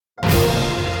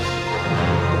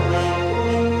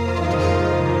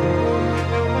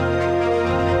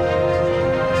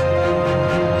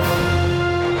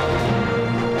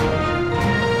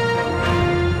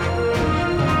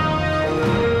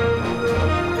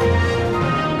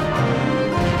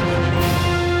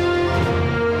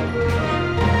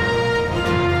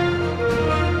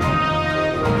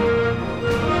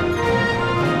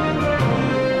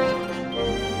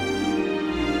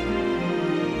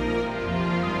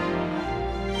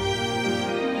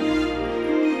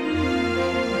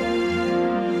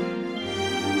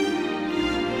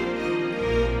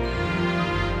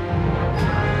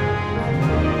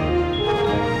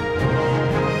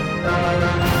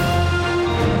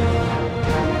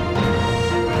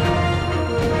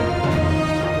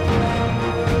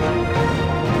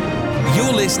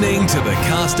listening to the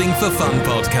Casting for Fun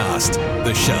podcast,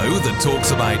 the show that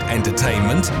talks about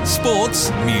entertainment, sports,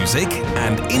 music,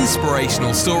 and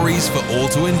inspirational stories for all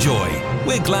to enjoy.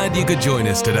 We're glad you could join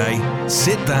us today.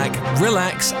 Sit back,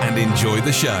 relax, and enjoy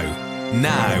the show.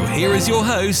 Now, here is your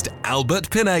host, Albert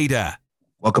Pineda.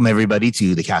 Welcome, everybody,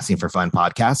 to the Casting for Fun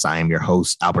podcast. I am your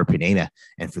host, Albert Pineda.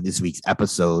 And for this week's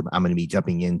episode, I'm going to be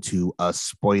jumping into a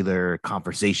spoiler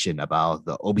conversation about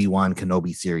the Obi-Wan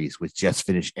Kenobi series, which just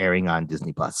finished airing on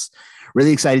Disney+.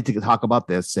 Really excited to talk about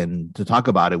this and to talk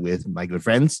about it with my good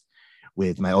friends,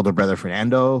 with my older brother,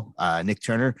 Fernando, Nick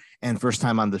Turner, and first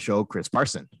time on the show, Chris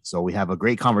Parson. So we have a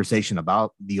great conversation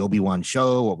about the Obi-Wan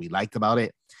show, what we liked about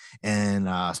it, and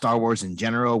Star Wars in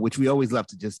general, which we always love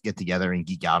to just get together and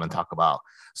geek out and talk about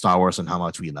Star Wars and how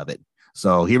much we love it.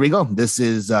 So here we go. This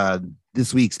is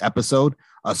this week's episode,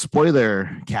 a spoiler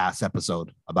cast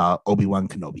episode about Obi-Wan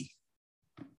Kenobi.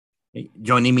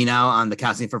 Joining me now on the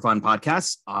Casting for Fun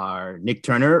podcast are Nick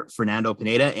Turner, Fernando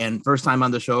Pineda, and first time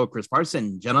on the show, Chris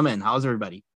Parson. Gentlemen, how's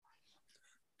everybody?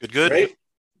 Good. Great.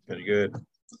 Pretty good.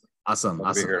 Awesome.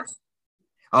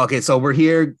 Okay, so we're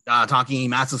here talking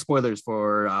massive spoilers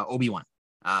for Obi-Wan.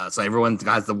 So everyone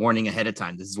has the warning ahead of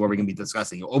time. This is what we're going to be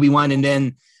discussing. Obi-Wan, and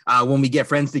then when we get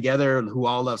friends together who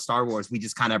all love Star Wars, we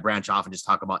just kind of branch off and just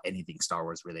talk about anything Star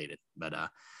Wars related. But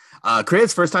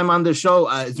Chris, first time on the show,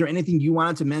 is there anything you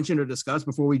wanted to mention or discuss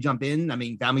before we jump in? I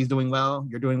mean, family's doing well.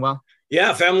 You're doing well?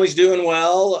 Yeah, family's doing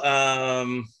well.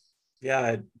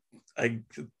 They're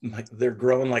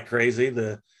growing like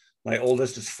crazy. My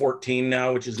oldest is 14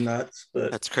 now, which is nuts. But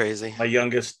that's crazy. My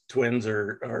youngest twins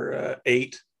are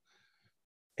 8.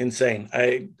 Insane.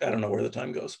 I don't know where the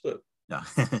time goes, but yeah.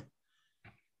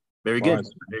 Very good.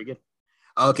 Very good.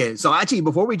 Okay, so actually,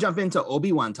 before we jump into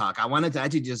Obi-Wan talk, I wanted to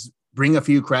actually just bring a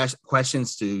few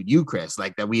questions to you, Chris,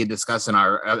 like that we had discussed in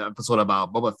our episode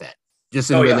about Boba Fett,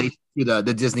 just in relation to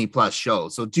the Disney Plus show.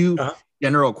 So two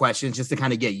general questions just to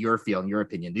kind of get your feel and your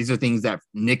opinion. These are things that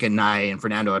Nick and I and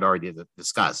Fernando had already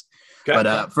discussed. Okay.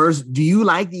 But first, do you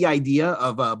like the idea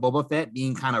of Boba Fett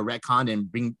being kind of retconned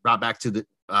and brought back to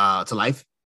life?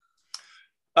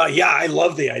 Yeah, I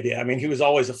love the idea. I mean, he was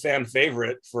always a fan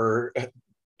favorite for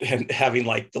having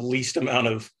like the least amount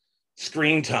of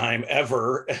screen time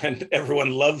ever, and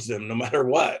everyone loves him no matter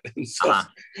what. And so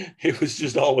he was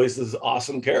just always this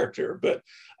awesome character. But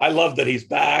I love that he's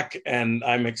back, and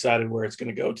I'm excited where it's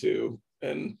going to go to,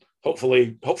 and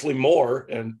hopefully more.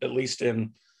 And at least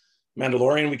in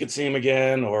Mandalorian, we could see him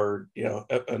again, or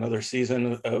another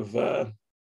season of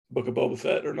Book of Boba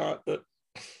Fett or not. But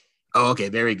oh, okay.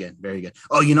 Very good. Very good.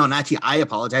 Oh, and actually, I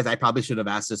apologize. I probably should have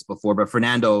asked this before, but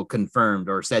Fernando confirmed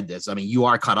or said this. I mean, you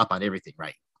are caught up on everything,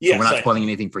 right? Yeah. So we're not spoiling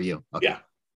anything for you. Okay. Yeah.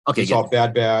 Okay. It's all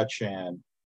Bad Batch and.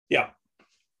 Yeah.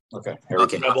 Okay.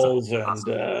 Rebels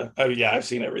and I've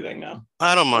seen everything now.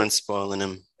 I don't mind spoiling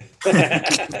him.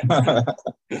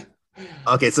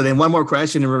 Okay, so then one more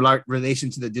question in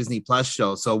relation to the Disney Plus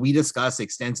show. So we discussed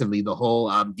extensively the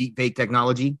whole deep fake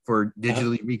technology for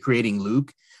digitally recreating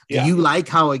Luke. Do you like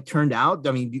how it turned out?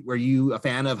 I mean, were you a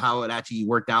fan of how it actually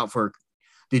worked out for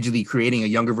digitally creating a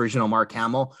younger version of Mark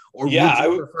Hamill? Or would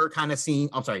you prefer kind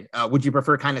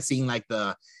of seeing like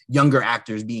the younger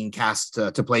actors being cast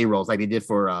to play roles like they did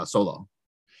for Solo?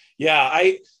 Yeah,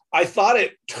 I thought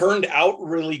it turned out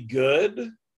really good,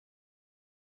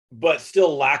 but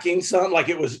still lacking some. Like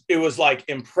it was like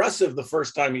impressive the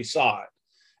first time you saw it.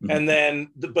 Mm-hmm. And then,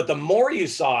 but the more you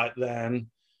saw it, then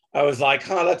I was like,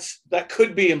 that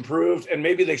could be improved. And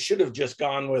maybe they should have just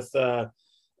gone with,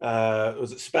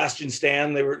 was it Sebastian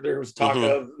Stan? There was talk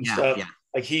of and stuff. Yeah.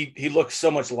 Like he looks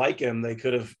so much like him. They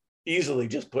could have easily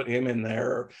just put him in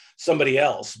there or somebody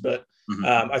else. But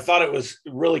I thought it was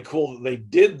really cool that they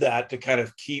did that to kind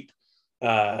of keep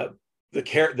the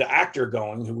actor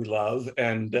going, who we love,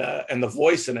 and the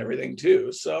voice and everything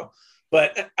too. So,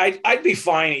 but I'd be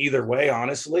fine either way,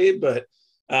 honestly. But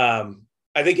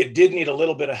I think it did need a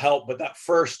little bit of help. But that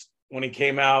first, when he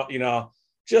came out,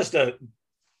 just a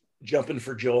jumping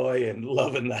for joy and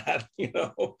loving that, and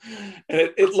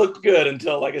it looked good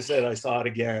until, like I said, I saw it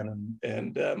again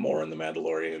and more in The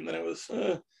Mandalorian. And then it was,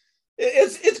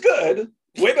 it's good.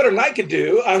 Way better than I could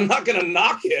do. I'm not going to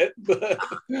knock it, but.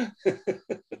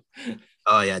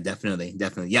 Oh yeah, definitely.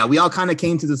 Yeah, we all kind of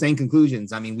came to the same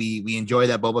conclusions. I mean, we enjoy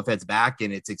that Boba Fett's back,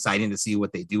 and it's exciting to see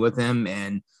what they do with him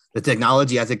and the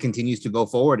technology as it continues to go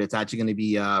forward. It's actually going to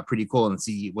be pretty cool and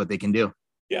see what they can do.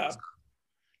 Yeah.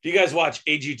 Do you guys watch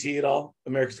AGT at all?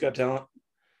 America's Got Talent?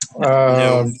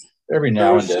 No. Every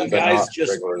now and then. Guys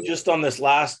just on this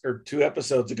last or 2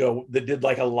 episodes ago that did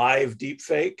like a live deep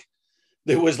fake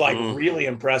that was like really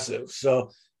impressive.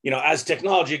 So, as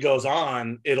technology goes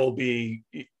on, it'll be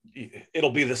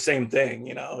it'll be the same thing.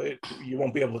 You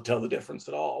won't be able to tell the difference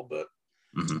at all. But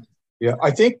yeah,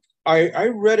 I think I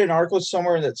read an article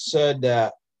somewhere that said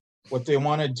that what they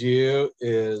want to do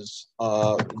is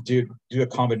do a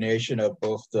combination of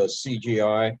both the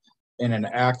CGI and an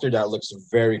actor that looks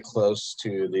very close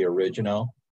to the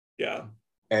original. Yeah.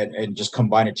 And just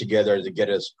combine it together to get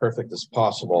it as perfect as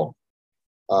possible.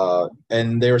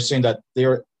 And they were saying that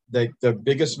the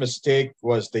biggest mistake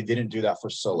was they didn't do that for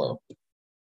Solo.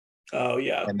 Oh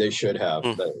yeah. And they should have.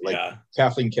 Yeah.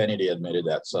 Kathleen Kennedy admitted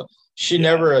that. So she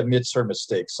never admits her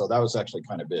mistakes. So that was actually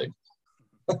kind of big.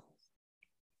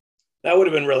 That would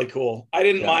have been really cool. I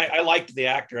didn't mind. I liked the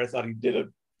actor. I thought he did a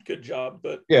good job,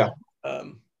 but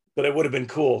but it would have been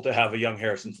cool to have a young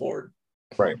Harrison Ford.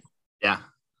 Right. Yeah.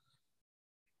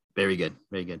 Very good.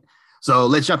 Very good. So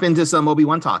let's jump into some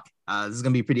Obi-Wan talk. This is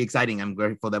going to be pretty exciting. I'm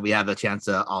grateful that we have the chance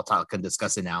to all talk and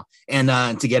discuss it now,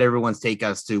 and to get everyone's take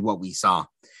as to what we saw.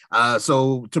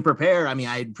 So to prepare, I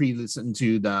had pre-listened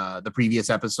to the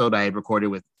previous episode I had recorded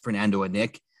with Fernando and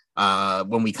Nick,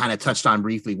 when we kind of touched on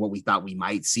briefly what we thought we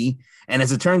might see. And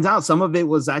as it turns out, some of it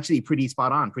was actually pretty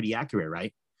spot on, pretty accurate,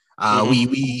 right?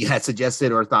 We had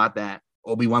suggested or thought that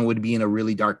Obi-Wan would be in a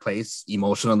really dark place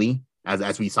emotionally,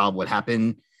 as we saw what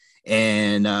happened.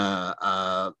 And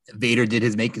Vader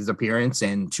did make his appearance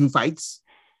in 2 fights,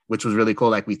 which was really cool,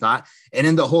 like we thought. And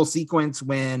in the whole sequence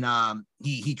when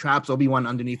he traps Obi-Wan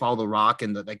underneath all the rock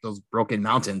and those broken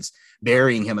mountains,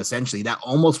 burying him essentially, that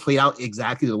almost played out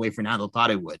exactly the way Fernando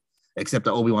thought it would, except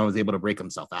that Obi-Wan was able to break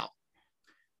himself out.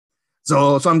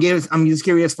 So I'm just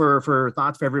curious for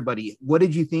thoughts for everybody. What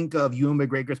did you think of Ewan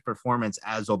McGregor's performance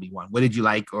as Obi-Wan? What did you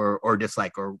like or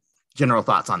dislike, or general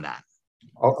thoughts on that?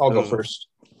 I'll go first.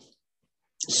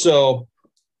 So,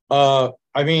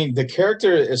 the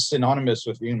character is synonymous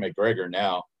with Ewan McGregor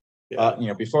now.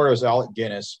 Yeah. Before it was Alec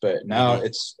Guinness, but now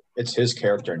it's his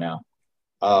character now.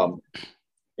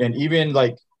 And even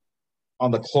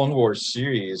on the Clone Wars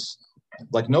series,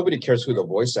 nobody cares who the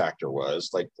voice actor was.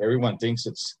 Everyone thinks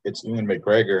it's Ewan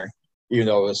McGregor, even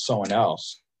though it was someone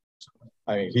else.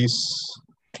 He's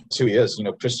who he is.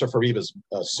 Christopher Reeve is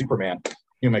Superman.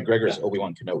 Ewan McGregor is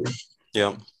Obi-Wan Kenobi.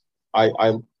 Yeah.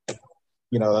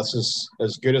 That's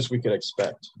as good as we could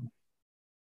expect.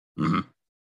 Mm-hmm.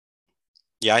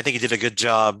 Yeah, I think he did a good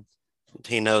job.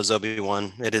 He knows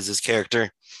Obi-Wan. It is his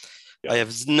character. Yeah. I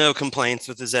have no complaints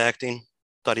with his acting.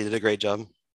 Thought he did a great job.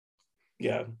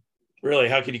 Yeah. Really,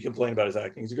 how could you complain about his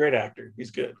acting? He's a great actor.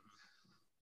 He's good.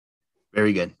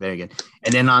 Very good. Very good.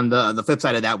 And then on the flip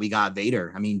side of that, we got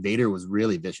Vader. Vader was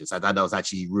really vicious. I thought that was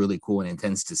actually really cool and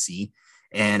intense to see.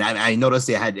 And I noticed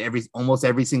they had almost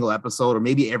every single episode, or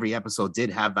maybe every episode did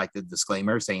have the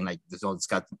disclaimer saying it's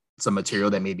got some material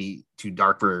that may be too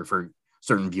dark for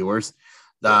certain viewers.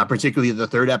 Particularly the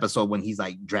 3rd episode when he's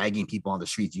dragging people on the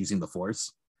streets using the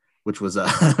Force, which was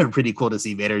pretty cool to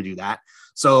see Vader do that.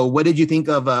 So what did you think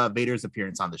of Vader's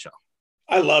appearance on the show?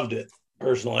 I loved it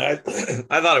personally. I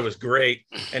thought it was great.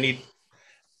 And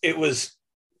it was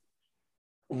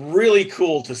really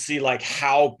cool to see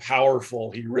how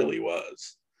powerful he really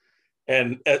was,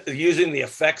 and using the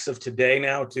effects of today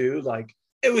now too.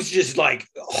 It was just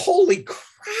holy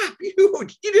crap!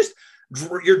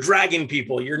 You're dragging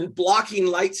people, you're blocking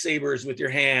lightsabers with your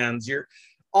hands, you're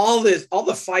all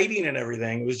the fighting and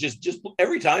everything. It was just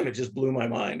every time it just blew my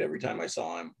mind. Every time I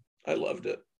saw him, I loved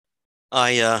it.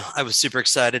 I was super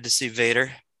excited to see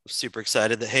Vader. I was super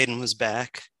excited that Hayden was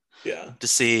back. Yeah, to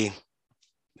see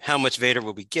how much Vader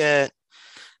will we get?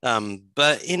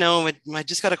 But I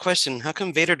just got a question. How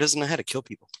come Vader doesn't know how to kill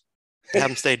people?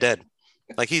 Have him stay dead.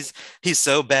 He's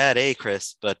so bad,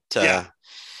 Chris? But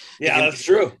that's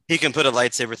true. He can put a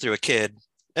lightsaber through a kid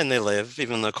and they live,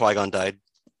 even though Qui-Gon died.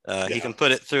 He can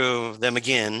put it through them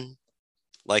again,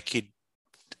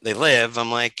 they live.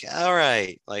 I'm all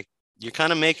right. You're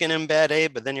kind of making him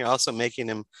bad, but then you're also making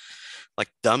him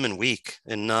dumb and weak,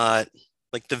 and not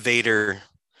the Vader.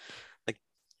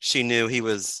 She knew he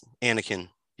was Anakin.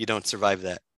 You don't survive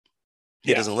that.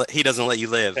 He doesn't let you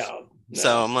live. No.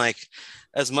 So I'm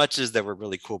as much as there were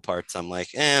really cool parts, I'm I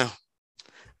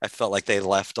felt like they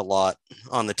left a lot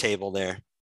on the table there.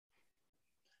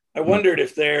 I wondered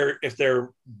if they're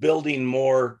building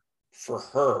more for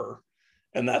her,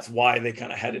 and that's why they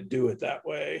kind of had to do it that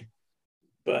way.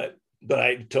 But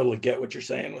I totally get what you're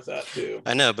saying with that too.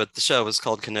 I know, but the show was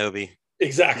called Kenobi.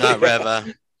 Exactly. Not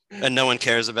Reva. And no one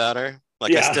cares about her.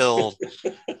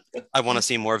 I want to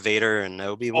see more Vader and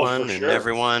Obi-Wan and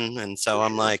everyone. And so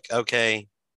I'm okay.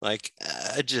 I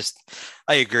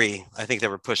agree. I think they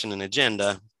were pushing an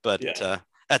agenda, but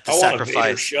at the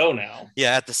sacrifice show now.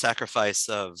 Yeah, at the sacrifice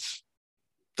of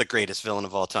the greatest villain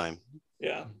of all time.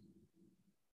 Yeah.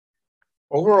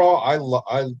 overall,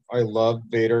 I love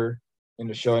Vader in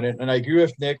the show, and I agree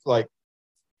with Nick. Like,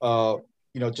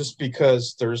 just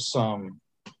because there's some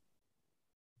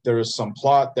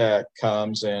plot that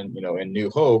comes in, in New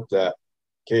Hope that,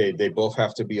 okay, they both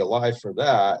have to be alive for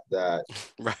that.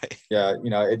 Right. Yeah,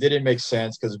 it didn't make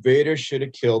sense because Vader should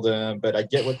have killed him. But I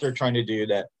get what they're trying to do.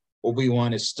 That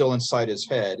Obi-Wan is still inside his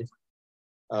head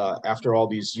after all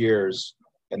these years,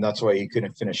 and that's why he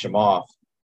couldn't finish him off.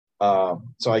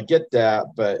 So I get that,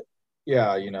 but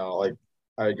yeah, like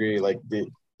I agree. Like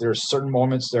there are certain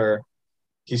moments there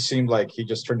he seemed like he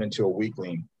just turned into a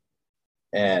weakling,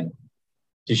 and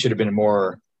he should have been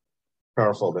more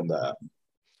powerful than that.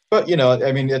 But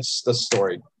I mean, it's the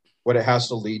story, what it has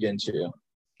to lead into.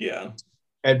 Yeah.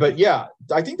 But yeah,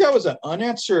 I think that was an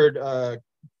unanswered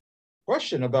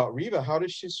question about Reva. How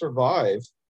did she survive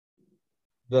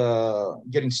the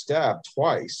getting stabbed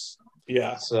twice?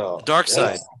 Yeah. So the dark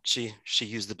side. She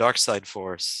used the dark side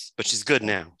force, but she's good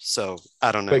now. So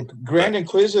I don't know. But Grand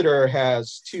Inquisitor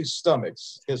has two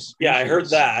stomachs. Yeah, I heard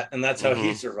that, and that's how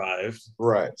he survived.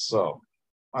 Right. So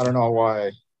I don't know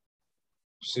why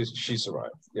she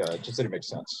survived. Yeah, it just didn't make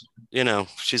sense.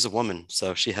 She's a woman,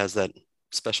 so she has that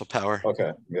special power.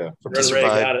 Okay. Yeah. Red Ray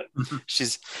got it.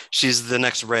 She's the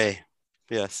next Ray.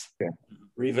 Yes. Okay.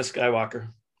 Reva Skywalker.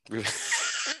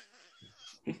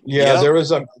 Yeah, yep. there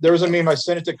was a meme. I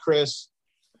sent it to Chris,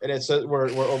 and it says where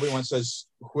Obi-Wan says,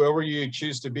 "Whoever you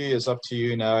choose to be is up to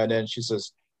you now." And then she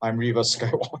says, "I'm Reva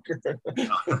Skywalker."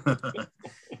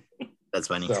 That's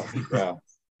funny. So, yeah,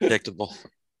 predictable.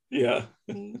 Yeah.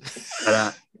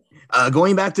 But,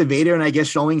 going back to Vader and I guess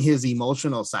showing his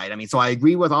emotional side. I mean, so I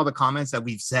agree with all the comments that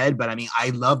we've said, but I mean, I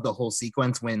love the whole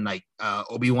sequence when like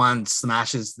Obi-Wan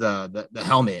smashes the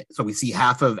helmet. So we see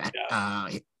half of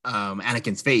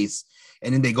Anakin's face,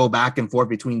 and then they go back and forth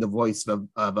between the voice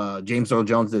of James Earl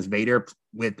Jones as Vader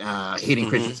with Hayden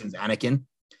Christensen's Anakin,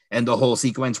 and the whole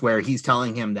sequence where he's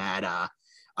telling him that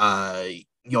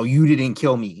you didn't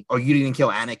kill me, or you didn't kill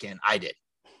Anakin, I did.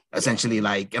 Essentially,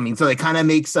 like, I mean, so it kind of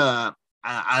makes a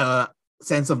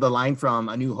sense of the line from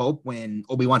A New Hope when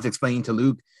Obi-Wan's explaining to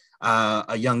Luke,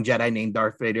 a young Jedi named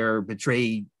Darth Vader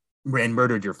betrayed and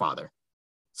murdered your father.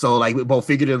 So like both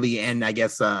figuratively and I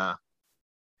guess how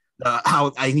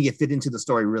I think it fit into the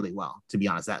story really well, to be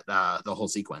honest, that the whole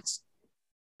sequence.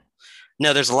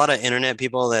 No, there's a lot of internet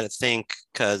people that think,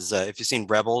 because if you've seen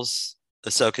Rebels,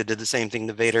 Ahsoka did the same thing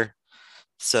to Vader.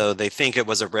 So they think it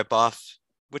was a ripoff,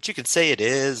 which you could say it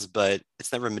is, but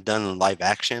it's never been done in live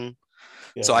action.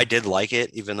 Yeah. So I did like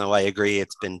it, even though I agree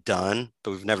it's been done,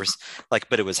 but we've never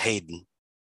but it was Hayden.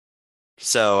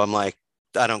 So I'm like,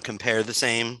 I don't compare the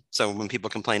same. So when people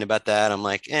complain about that, I'm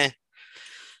like, I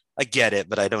get it,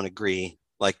 but I don't agree.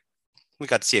 Like, we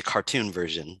got to see a cartoon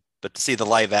version, but to see the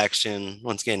live action,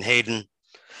 once again, Hayden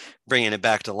bringing it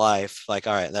back to life, like,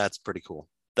 all right, that's pretty cool.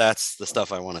 That's the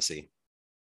stuff I want to see.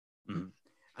 Mm-hmm.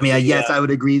 I mean, yes, I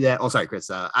would agree that. Oh, sorry, Chris.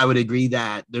 I would agree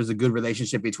that there's a good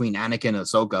relationship between Anakin and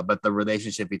Ahsoka, but the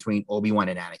relationship between Obi-Wan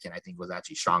and Anakin, I think, was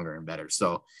actually stronger and better.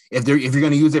 So if you're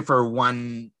going to use it for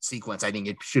one sequence, I think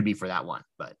it should be for that one.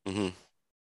 But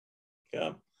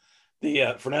yeah,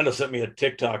 the Fernando sent me a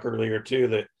TikTok earlier too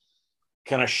that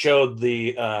kind of showed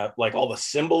the like all the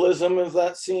symbolism of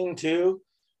that scene too,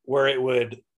 where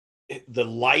the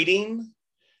lighting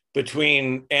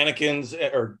between Anakin's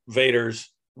or Vader's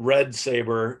red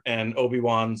saber and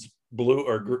Obi-Wan's blue,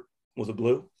 or was it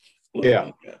blue?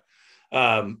 Yeah.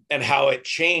 And how it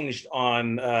changed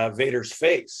on Vader's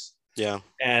face. Yeah.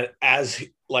 And as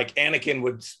like Anakin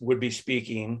would be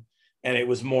speaking and it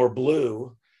was more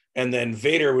blue, and then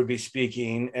Vader would be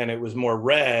speaking and it was more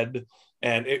red,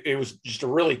 and it was just a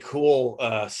really cool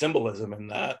symbolism in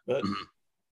that. But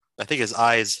I think his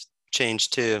eyes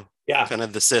changed too. Yeah. Kind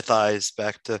of the Sith eyes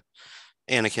back to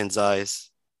Anakin's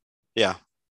eyes. Yeah.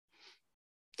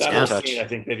 That whole scene, I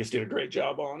think they just did a great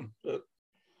job on. But.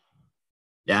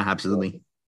 Yeah, absolutely.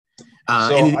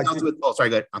 Sorry, go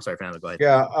ahead. I'm sorry, Fernando, go ahead.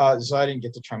 Yeah, so I didn't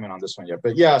get to chime in on this one yet.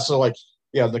 But yeah, so like,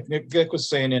 yeah, like Nick was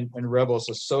saying in Rebels,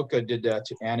 Ahsoka did that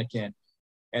to Anakin,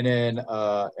 and then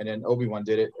Obi-Wan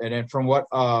did it. And then from what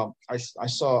I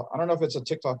saw, I don't know if it's a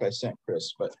TikTok I sent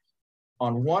Chris, but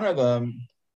on one of them,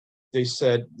 they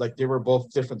said like they were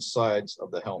both different sides of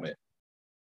the helmet.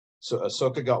 So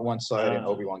Ahsoka got one side and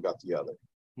Obi-Wan got the other.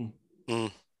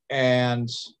 And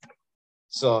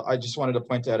so I just wanted to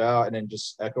point that out and then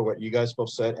just echo what you guys both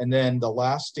said. And then the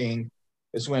last thing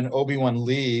is when Obi-Wan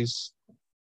leaves.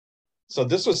 So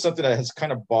this was something that has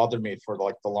kind of bothered me for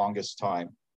like the longest time.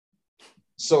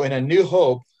 So in A New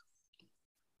Hope,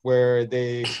 where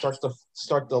they start the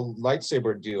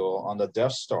lightsaber duel on the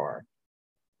Death Star,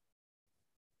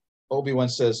 Obi-Wan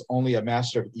says, only a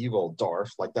master of evil,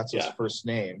 Darth. Like, that's his first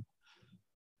name.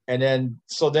 And then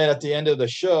at the end of the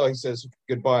show, he says,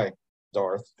 goodbye,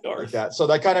 Darth. Like that. So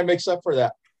that kind of makes up for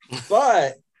that.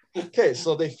 But, okay,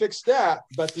 so they fixed that.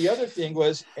 But the other thing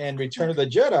was, in Return of the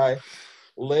Jedi,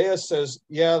 Leia says,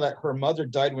 yeah, that her mother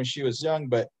died when she was young,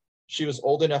 but she was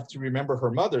old enough to remember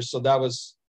her mother. So that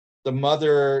was the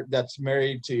mother that's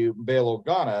married to Bail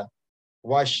Organa.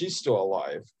 Why she's still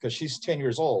alive? Because she's 10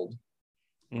 years old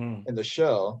in the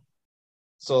show.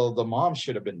 So the mom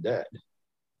should have been dead.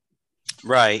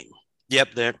 Right.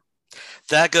 Yep.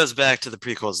 That goes back to the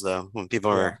prequels, though, when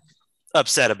people are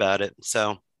upset about it.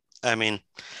 So, I mean,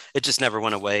 it just never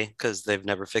went away because they've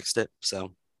never fixed it.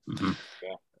 So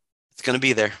it's going to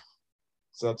be there.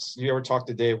 So that's, you ever talk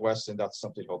to Dave Weston, that's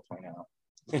something he'll point out.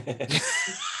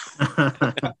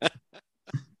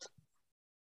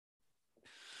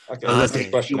 Okay,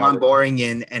 you want boring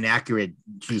and accurate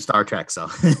to Star Trek, so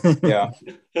yeah.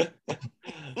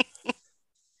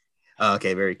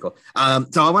 Okay, very cool.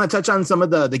 So I want to touch on some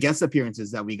of the guest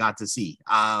appearances that we got to see.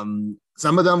 Some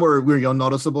of them were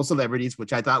noticeable celebrities,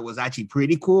 which I thought was actually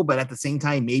pretty cool, but at the same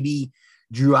time, maybe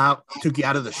took you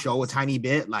out of the show a tiny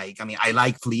bit. Like, I mean, I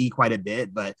like Flea quite a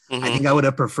bit, but I think I would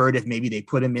have preferred if maybe they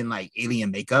put him in like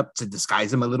alien makeup to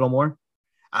disguise him a little more.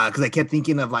 Because I kept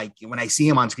thinking of, like, when I see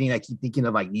him on screen, I keep thinking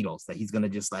of like Needles, that he's gonna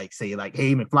just like say like,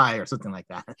 "Hey, McFly" or something like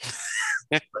that.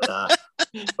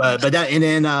 but that, and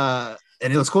then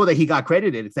and it was cool that he got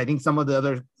credited. I think some of the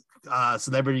other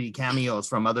celebrity cameos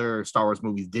from other Star Wars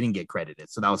movies didn't get credited,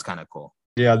 so that was kind of cool.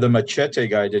 Yeah, the Machete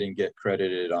guy didn't get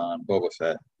credited on Boba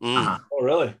Fett. Oh,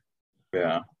 really?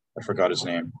 Yeah, I forgot his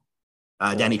name.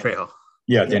 Danny Trejo.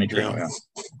 Yeah, Danny Trejo. Yeah.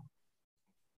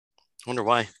 Wonder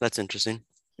why. That's interesting.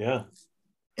 Yeah.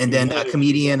 And then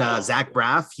comedian Zach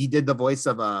Braff, he did the voice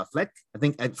of Fleck. I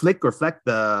think Flick,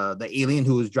 the alien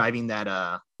who was driving that.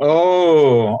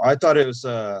 Oh, I thought it was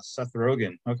Seth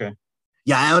Rogen. Okay.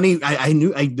 Yeah, I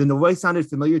knew the voice sounded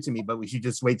familiar to me, but we should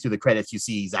just wait through the credits. You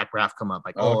see Zach Braff come up,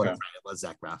 like, that's right, it was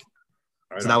Zach Braff.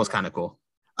 Right, so that was kind of cool.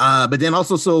 But then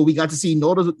also, so we got to see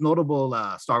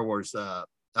notable Star Wars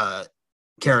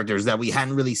characters that we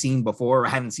hadn't really seen before or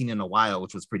hadn't seen in a while,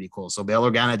 which was pretty cool. So Bail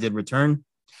Organa did return.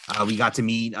 We got to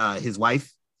meet his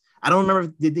wife. I don't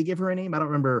remember. Did they give her a name? I don't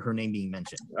remember her name being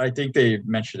mentioned. I think they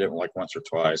mentioned it like once or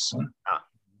twice in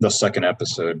the second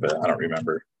episode, but I don't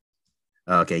remember.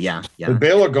 Okay, yeah. But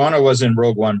Bail Organa was in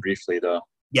Rogue One briefly, though.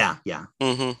 Yeah.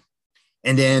 Mm-hmm.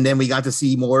 And then we got to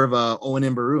see more of Owen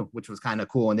and Beru, which was kind of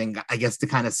cool. And then I guess to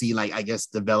kind of see, like, I guess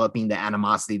developing the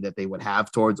animosity that they would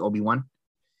have towards Obi-Wan,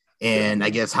 and I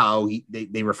guess how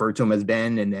they refer to him as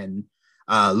Ben, and then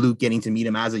Luke getting to meet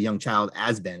him as a young child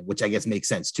as Ben, which I guess makes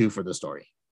sense too for the story.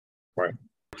 Right.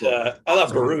 I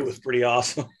thought Beru was pretty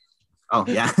awesome. Oh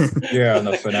yeah. Yeah, in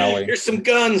the finale. Here's some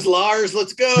guns, Lars.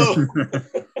 Let's go.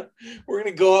 We're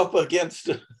gonna go up against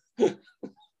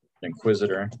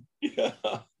Inquisitor. Yeah.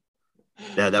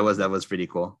 That was pretty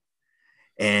cool.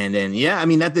 And then I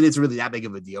mean, not that it's really that big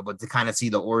of a deal, but to kind of see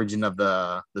the origin of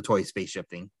the toy spaceship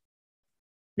thing.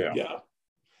 Yeah.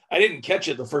 I didn't catch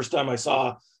it the first time I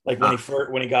saw, like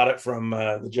when he got it from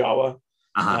the Jawa.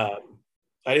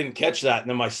 I didn't catch that, and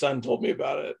then my son told me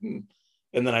about it, and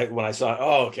then when I saw it,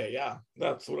 oh, okay, yeah,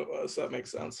 that's what it was. That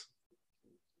makes sense.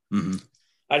 Mm-hmm.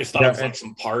 I just thought it was like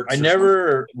some parts. I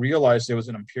never realized it was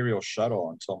an Imperial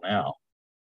shuttle until now.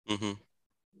 Mm-hmm.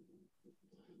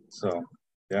 So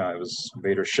yeah, it was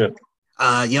Vader's ship.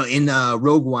 In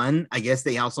Rogue One, I guess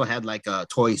they also had like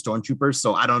toy stormtroopers.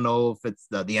 So I don't know if it's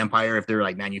the Empire, if they're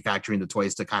like manufacturing the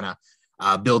toys to kind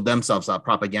of build themselves up,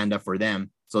 propaganda for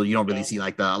them. So you don't really see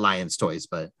like the Alliance toys,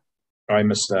 but I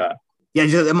missed that. Yeah,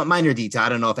 just a minor detail. I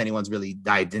don't know if anyone's really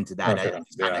dived into that. Okay.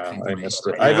 I missed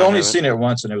it. I've only seen it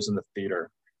once, and it was in the theater.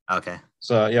 Okay.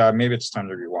 So yeah, maybe it's time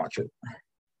to rewatch it.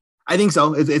 I think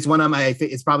so. It's one of my.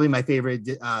 It's probably my favorite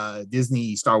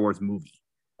Disney Star Wars movie.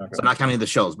 Okay. So not counting the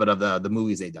shows, but of the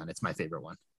movies they've done, it's my favorite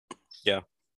one. Yeah,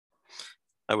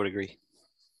 I would agree.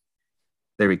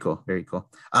 Very cool. Very cool.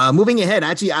 Moving ahead,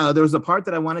 actually, there was a part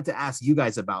that I wanted to ask you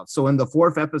guys about. So in the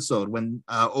 4th episode, when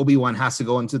Obi-Wan has to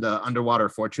go into the underwater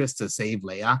fortress to save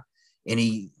Leia, and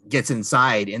he gets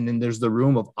inside, and then there's the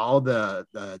room of all the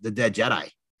dead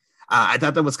Jedi. I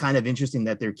thought that was kind of interesting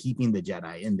that they're keeping the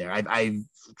Jedi in there. I've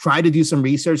tried to do some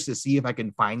research to see if I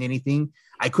can find anything.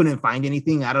 I couldn't find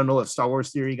anything. I don't know if Star Wars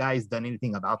Theory guys done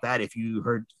anything about that, if you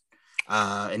heard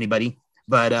anybody.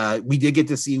 But we did get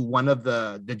to see one of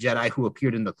the Jedi who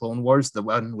appeared in the Clone Wars, the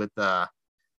one with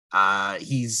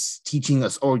he's teaching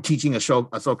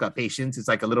Ahsoka patience. It's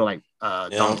like a little like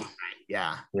donkey.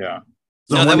 Yeah.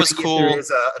 So no, that was cool. There is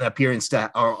an appearance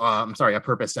to, a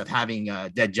purpose of having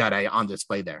dead Jedi on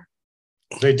display there.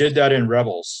 They did that in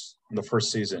Rebels, in the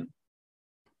first season.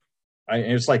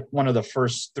 It's like one of the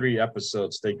first 3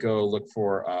 episodes. They go look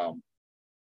for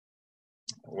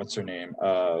what's her name?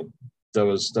 That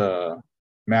was the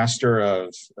master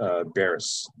of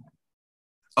Barris.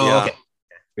 Oh, Yeah. okay.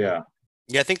 Yeah.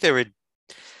 Yeah, I think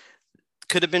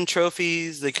could have been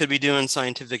trophies. They could be doing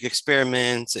scientific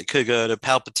experiments. It could go to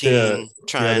Palpatine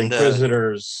the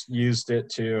Inquisitors used it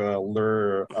to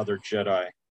lure other Jedi.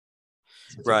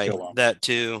 Right, that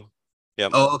too.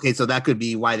 Yep. Oh, okay. So that could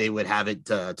be why they would have it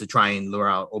to try and lure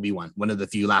out Obi-Wan, one of the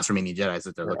few last remaining Jedis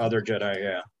that they're looking other Jedi,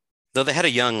 yeah. Though they had a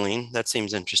youngling, that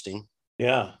seems interesting.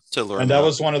 Yeah. To lure and that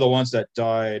was one of the ones that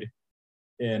died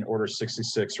in Order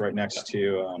 66, right next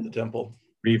to the temple.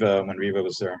 Reva, when Reva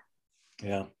was there.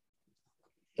 Yeah.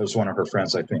 It was one of her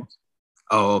friends, I think.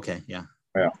 Oh, okay. Yeah.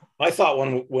 Yeah. I thought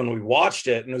when we watched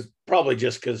it, and it was probably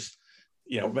just because,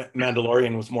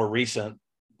 Mandalorian was more recent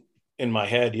in my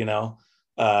head,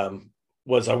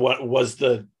 was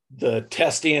the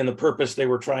testing and the purpose they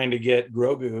were trying to get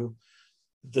Grogu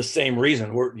the same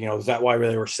reason? Is that why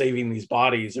they were saving these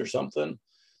bodies or something?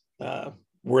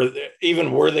 Were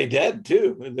they dead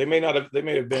too? They may have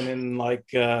been in like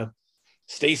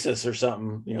stasis or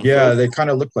something. Yeah, frozen. They kind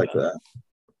of look like that.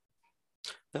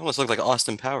 That almost looked like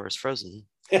Austin Powers frozen.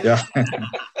 Yeah.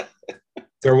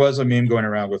 There was a meme going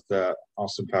around with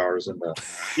Austin Powers in the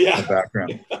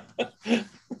background.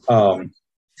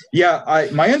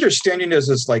 My understanding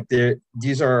is like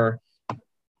these are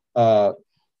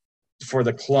for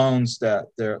the clones that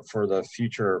they're for the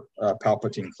future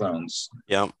Palpatine clones.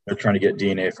 Yeah, they're trying to get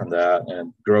DNA from that,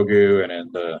 and Grogu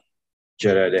and the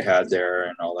Jedi they had there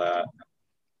and all that.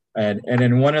 And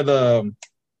in one of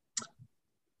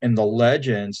in the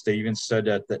legends, they even said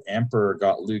that the Emperor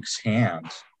got Luke's hand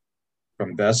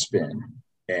from Bespin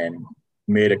and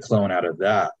made a clone out of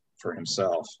that for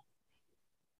himself.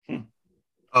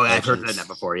 Oh, I've heard that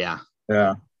before. Yeah.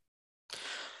 Yeah.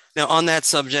 Now on that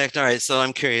subject, all right. So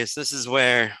I'm curious. This is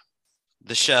where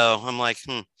the show. I'm like,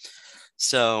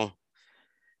 So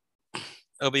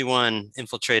Obi-Wan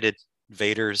infiltrated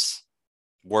Vader's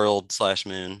world /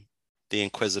 moon, the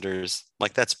Inquisitors.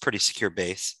 Like that's pretty secure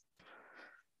base.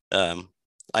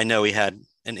 I know he had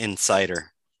an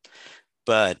insider,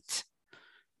 but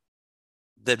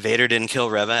that Vader didn't kill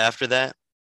Reva after that.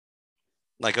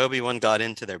 Like Obi-Wan got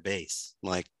into their base,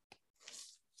 like,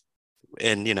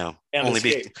 and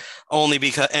only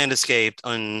because escaped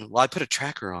on. Well, I put a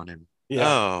tracker on him. Yeah.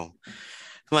 Oh, I'm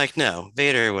like, no,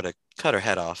 Vader would have cut her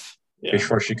head off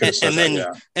before she could have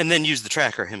said and then used the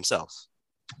tracker himself.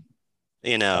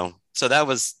 So that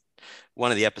was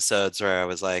one of the episodes where I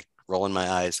was like rolling my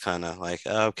eyes, kind of like,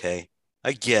 okay,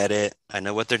 I get it, I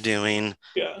know what they're doing,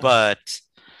 but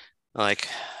like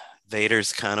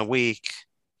Vader's kind of weak.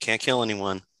 Can't kill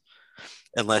anyone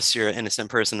unless you're an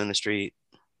innocent person in the street.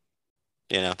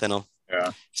 Then he'll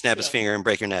snap his finger and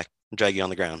break your neck and drag you on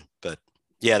the ground. But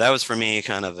yeah, that was for me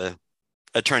kind of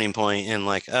a turning point in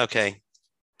like, okay,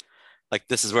 like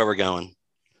this is where we're going.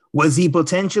 Was he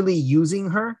potentially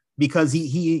using her because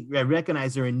he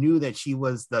recognized her and knew that she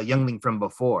was the youngling from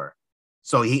before?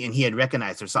 So he had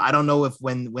recognized her. So I don't know if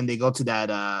when they go to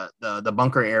that the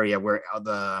bunker area where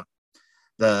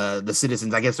the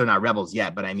citizens, I guess they're not rebels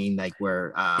yet, but I mean like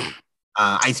where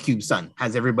Ice Cube's son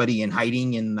has everybody in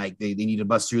hiding and like they need to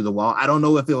bust through the wall. I don't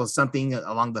know if it was something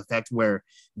along the effect where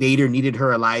Vader needed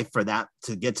her alive for that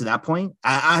to get to that point.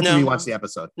 I have to rewatch the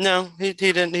episode. No, he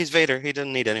didn't. He's Vader. He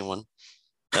didn't need anyone.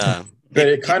 But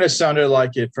it kind of sounded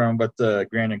like it from what the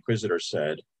Grand Inquisitor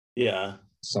said. Yeah.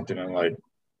 Something like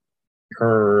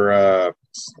her,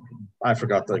 I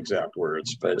forgot the exact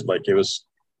words, but like it was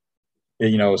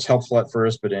helpful at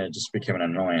first, but then it just became an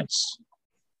annoyance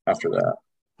after that.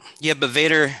 Yeah, but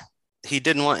Vader, he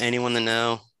didn't want anyone to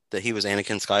know that he was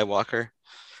Anakin Skywalker.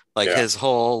 Like his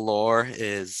whole lore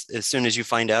is as soon as you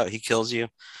find out, he kills you.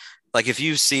 Like if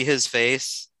you see his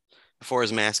face before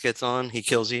his mask gets on, he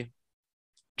kills you.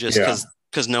 Just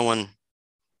because no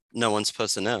one's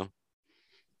supposed to know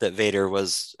that Vader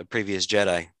was a previous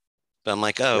Jedi. But I'm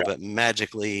like, but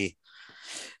magically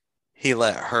he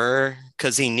let her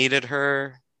because he needed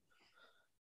her.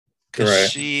 Because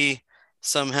she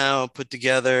somehow put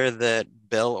together that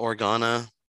Bail Organa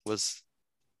was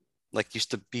like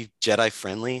used to be Jedi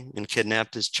friendly and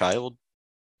kidnapped his child.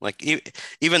 Like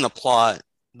even the plot,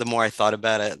 the more I thought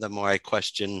about it, the more I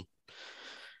questioned.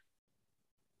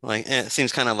 Like it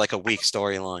seems kind of like a weak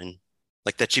storyline,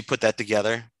 like that she put that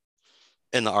together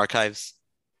in the archives.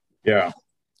 Yeah.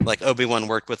 Like Obi-Wan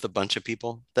worked with a bunch of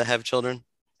people that have children.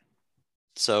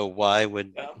 So why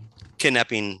would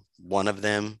kidnapping one of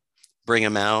them bring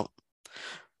him out?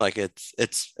 Like it's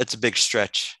a big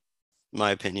stretch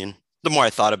my opinion. The more I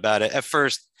thought about it, at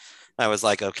first I was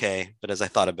like, okay, but as I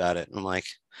thought about it, I'm like,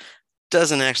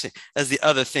 doesn't actually, as the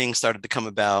other things started to come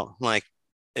about, like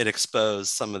it exposed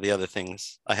some of the other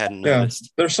things I hadn't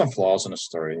noticed. There's some flaws in the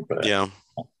story, but yeah,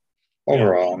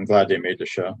 overall, I'm glad they made the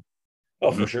show.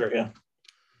 Oh, for sure. Yeah.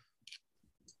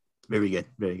 Very good.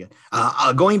 Very good.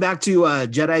 Going back to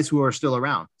Jedis who are still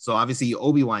around. So obviously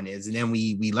Obi-Wan is, and then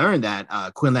we learned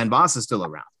that Quinlan Vos is still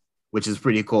around, which is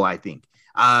pretty cool, I think.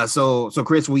 So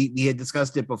Chris, we had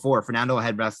discussed it before. Fernando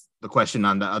had asked the question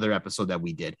on the other episode that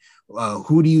we did.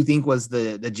 Who do you think was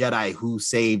the Jedi who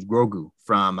saved Grogu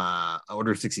from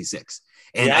Order 66?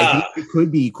 And I think it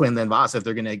could be Quinlan Vos if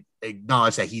they're going to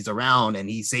acknowledge that he's around and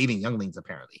he's saving younglings,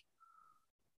 apparently.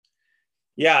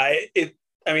 Yeah,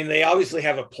 I mean, they obviously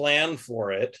have a plan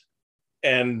for it.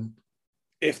 And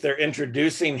if they're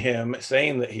introducing him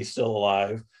saying that he's still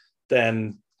alive,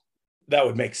 then that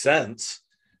would make sense.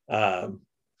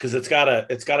 Because it's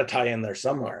gotta tie in there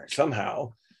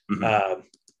somehow. Mm-hmm.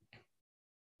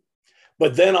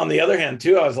 But then on the other hand,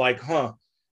 too, I was like, how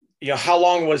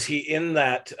long was he in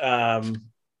that?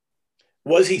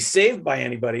 Was he saved by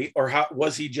anybody, or how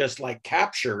was he just like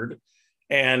captured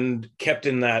and kept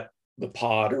in the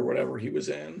pod or whatever he was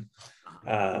in,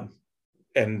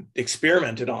 and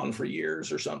experimented on for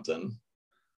years or something?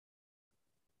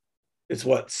 It's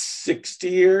what, 60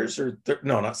 years or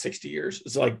no, not 60 years.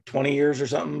 It's like 20 years or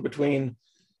something between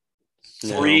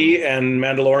 3 and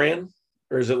Mandalorian,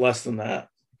 or is it less than that?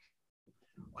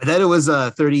 I thought it was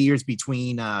 30 years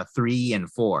between 3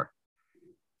 and 4.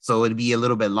 So it'd be a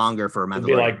little bit longer for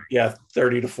Mandalorian. It'd be like,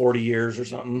 30 to 40 years or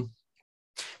something.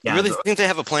 Yeah, you really think they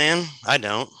have a plan? I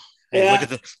don't. Yeah.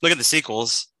 Look at the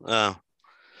sequels.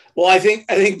 Well, I think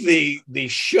the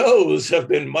shows have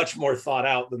been much more thought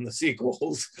out than the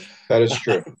sequels. That is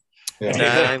true.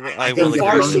 Yeah. I will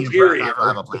far superior.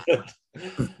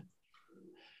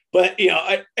 But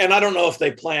I don't know if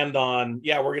they planned on,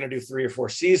 we're going to do 3 or 4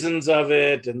 seasons of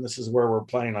it, and this is where we're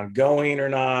planning on going or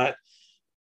not.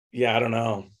 Yeah, I don't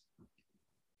know.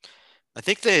 I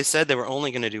think they said they were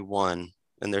only going to do 1,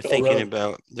 and they're thinking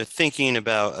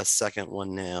about a second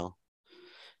one now,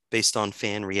 based on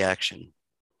fan reaction.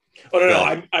 Oh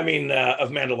no, I mean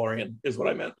of Mandalorian is what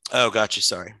I meant. Oh, gotcha.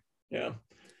 Sorry. Yeah.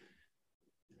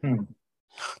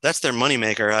 That's their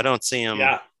moneymaker. I don't see them.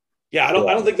 Yeah. I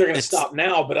don't think they're going to stop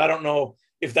now, but I don't know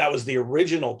if that was the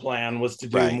original plan, was to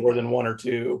do more than 1 or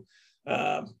 2,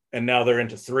 and now they're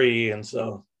into 3, and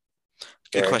so.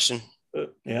 Good question.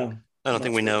 Yeah. I don't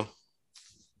think we know.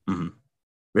 Mm-hmm.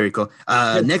 Very cool.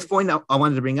 Next point I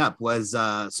wanted to bring up was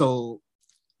so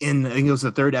I think it was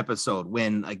the 3rd episode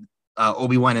when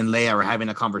Obi-Wan and Leia were having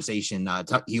a conversation.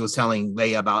 He was telling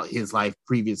Leia about his life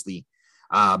previously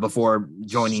before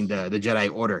joining the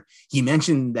Jedi Order. He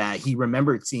mentioned that he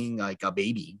remembered seeing like a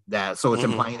baby, so it's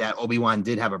implying that Obi-Wan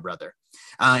did have a brother.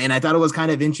 And I thought it was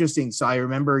kind of interesting. So I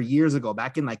remember years ago,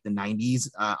 back in like the 90s,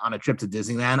 on a trip to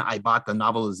Disneyland, I bought the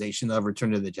novelization of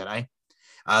Return of the Jedi.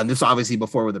 This obviously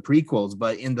before with the prequels,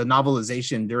 but in the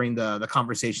novelization, during the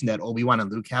conversation that Obi-Wan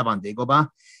and Luke have on Dagobah,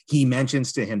 he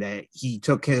mentions to him that he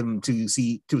took him to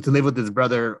live with his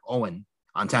brother Owen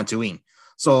on Tatooine.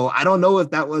 So I don't know if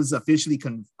that was officially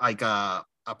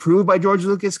approved by George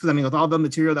Lucas, because I mean, with all the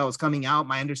material that was coming out,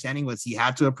 my understanding was he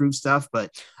had to approve stuff,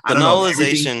 but the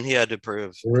novelization he had to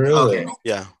approve. Really?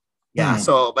 Okay. Yeah.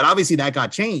 So, but obviously that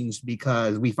got changed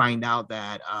because we find out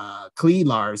that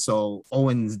Cleelar, so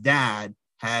Owen's dad,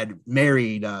 had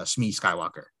married Shmi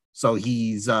Skywalker. So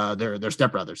he's they're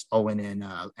stepbrothers, Owen and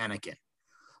Anakin.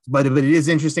 But it is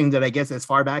interesting that I guess as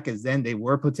far back as then, they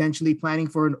were potentially planning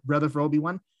for a brother for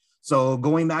Obi-Wan. So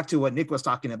going back to what Nick was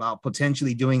talking about,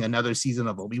 potentially doing another season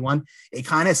of Obi-Wan, it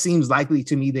kind of seems likely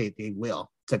to me they will,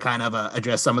 to kind of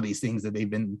address some of these things that they've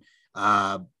been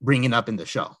bringing up in the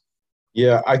show.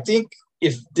 Yeah, I think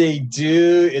if they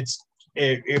do,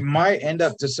 it might end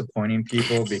up disappointing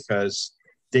people because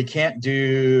they can't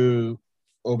do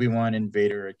Obi-Wan and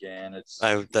Vader again.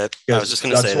 I was just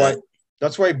going to say that.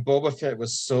 That's why Boba Fett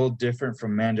was so different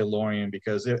from Mandalorian,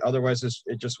 because otherwise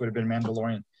it just would have been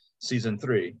Mandalorian season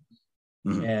 3.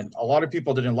 Mm-hmm. And a lot of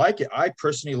people didn't like it. I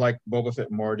personally like Boba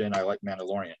Fett more than I like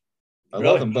Mandalorian. I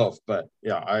love them both, but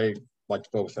yeah, I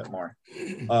liked Boba Fett more.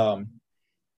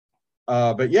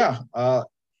 But yeah,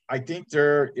 I think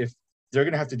if they're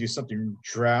going to have to do something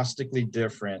drastically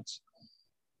different.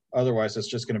 Otherwise, it's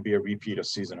just going to be a repeat of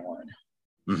season 1.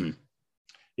 Mm-hmm.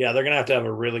 Yeah, they're going to have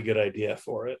a really good idea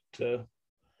for it.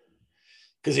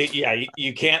 Because,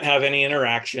 you can't have any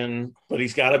interaction, but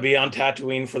he's got to be on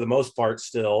Tatooine for the most part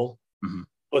still. Mm-hmm.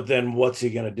 But then what's he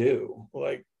going to do?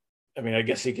 Like, I mean, I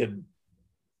guess he could,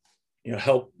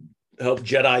 help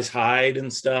Jedis hide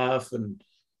and stuff.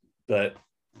 But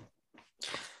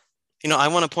I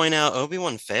want to point out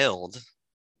Obi-Wan failed.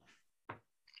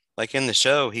 Like in the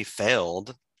show, he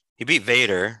failed. He beat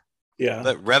Vader. Yeah.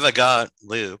 But Reva got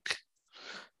Luke.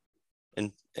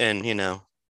 And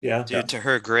due to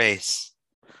her grace,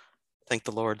 thank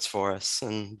the Lord's for us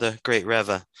and the great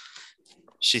Reva,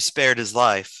 she spared his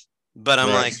life. But I'm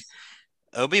like,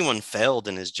 Obi-Wan failed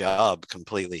in his job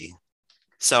completely.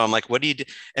 So I'm like, what do you do?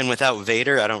 And without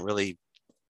Vader,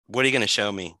 what are you going to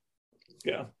show me?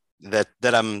 Yeah. That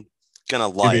I'm going to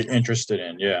like. Be interested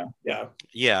in. Yeah. Yeah.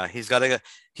 Yeah.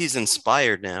 He's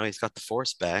inspired now. He's got the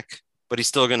Force back, but he's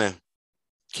still going to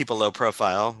keep a low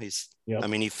profile. He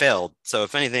failed. So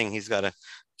if anything, he's got to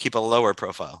keep a lower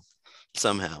profile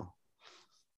somehow.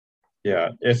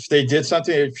 Yeah. If they did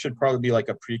something, it should probably be like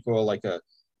a prequel, like a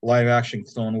live action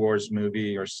Clone Wars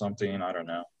movie or something. I don't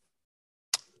know.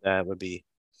 That would be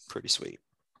pretty sweet.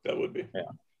 That would be. Yeah.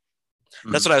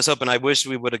 That's what I was hoping. I wish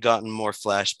we would have gotten more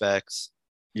flashbacks.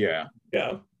 Yeah.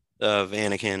 Yeah. Of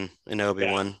Anakin and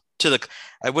Obi-Wan.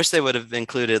 I wish they would have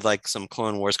included like some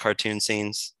Clone Wars cartoon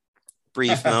scenes,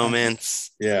 brief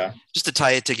moments. Yeah. Just to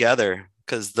tie it together,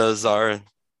 because those are,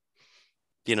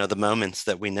 the moments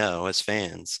that we know as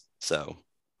fans. So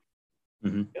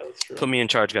Yeah, that's true. Put me in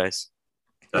charge, guys.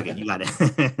 Okay, you got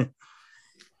it.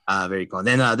 Very cool. And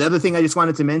then the other thing I just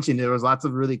wanted to mention, there was lots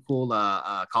of really cool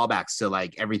callbacks to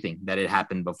like everything that had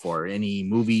happened before. Any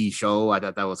movie, show, I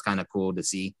thought that was kind of cool to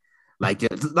see. Like a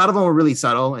lot of them were really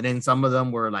subtle, and then some of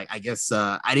them were like, I guess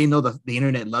I didn't know the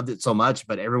internet loved it so much,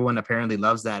 but everyone apparently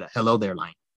loves that "Hello there"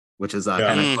 line, which is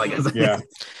kind of cool, I guess. Yeah.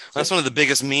 That's one of the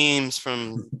biggest memes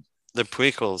from the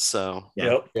prequels. So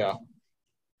Yeah.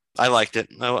 I liked it.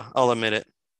 I'll admit it.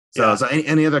 So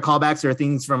any other callbacks or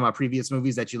things from previous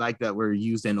movies that you like that were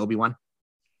used in Obi-Wan?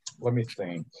 Let me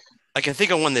think. I can think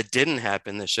of one that didn't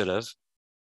happen that should have.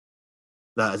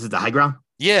 Is it the high ground?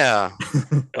 Yeah.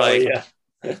 Yeah.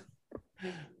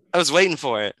 I was waiting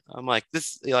for it. I'm like,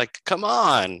 come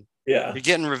on. Yeah. You're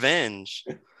getting revenge.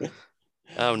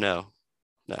 Oh, no.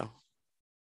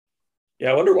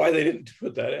 Yeah, I wonder why they didn't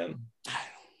put that in.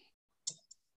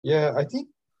 Yeah, I think,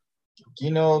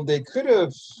 they could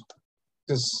have,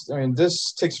 because,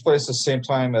 this takes place the same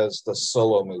time as the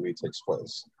Solo movie takes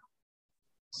place.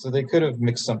 So they could have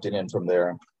mixed something in from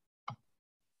there.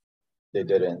 They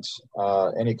didn't.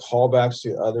 Any callbacks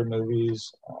to other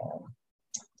movies?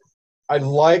 I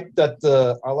like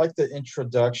the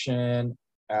introduction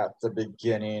at the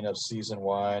beginning of season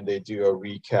 1. They do a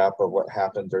recap of what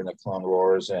happened during the Clone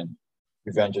Wars and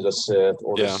Revenge of the Sith,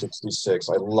 Order 66.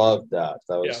 I love that.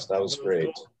 That was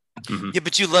great. Cool. Mm-hmm. Yeah,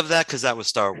 but you love that because that was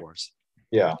Star Wars.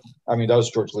 Yeah. That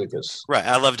was George Lucas. Right.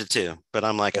 I loved it too. But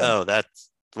I'm like, oh, that's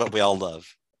what we all love.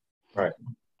 Right.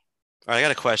 All right. I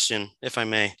got a question, if I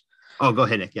may. Oh, go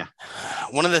ahead, Nick. Yeah.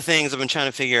 One of the things I've been trying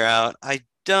to figure out,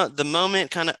 the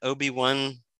moment kind of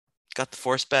Obi-Wan got the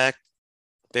Force back,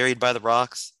 buried by the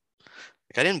rocks,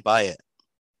 I didn't buy it.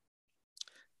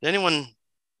 Did anyone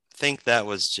think that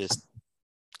was just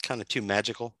kind of too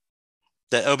magical?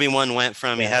 That Obi-Wan went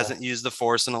from he hasn't used the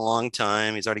Force in a long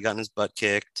time, he's already gotten his butt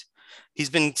kicked, he's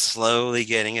been slowly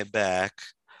getting it back,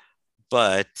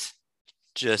 but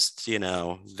just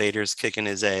Vader's kicking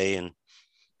his A and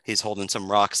he's holding some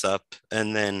rocks up,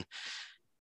 and then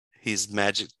he's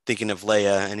thinking of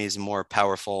Leia, and he's more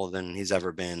powerful than he's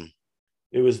ever been.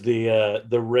 It was the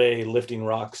Rey lifting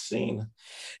rocks scene.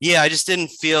 Yeah, I just didn't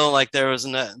feel like there was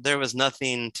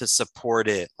nothing to support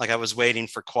it. Like I was waiting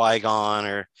for Qui-Gon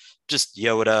or just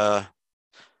Yoda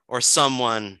or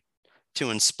someone to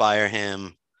inspire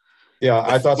him. Yeah,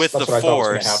 I thought with that's the what Force. I thought was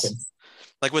going to happen.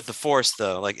 Like with the Force,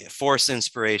 though, like Force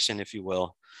inspiration, if you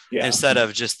will, instead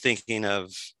of just thinking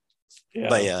of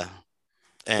Leia.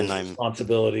 And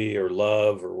responsibility or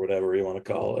love or whatever you want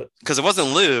to call it. Because it wasn't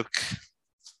Luke,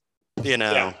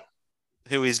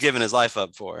 who he's given his life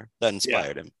up for, that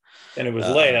inspired him. And it was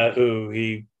Leia, who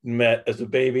he met as a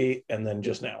baby and then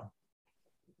just now.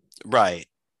 Right.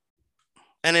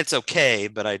 And it's okay,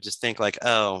 but I just think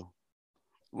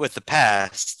with the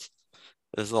past,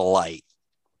 there's a light.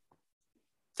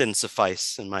 Didn't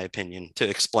suffice, in my opinion, to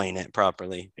explain it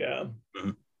properly. Yeah.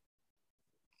 Mm-hmm.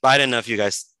 But I didn't know if you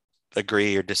guys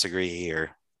agree or disagree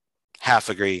or half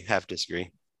agree, half disagree.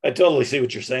 I totally see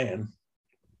what you're saying.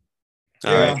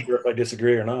 All right. I'm not sure if I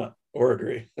disagree or not, or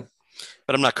agree.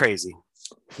 But I'm not crazy.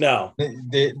 No.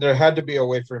 There had to be a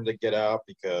way for him to get out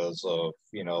because of,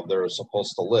 they were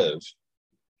supposed to live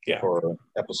for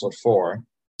episode 4.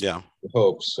 Yeah. I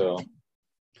hope so.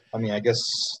 I guess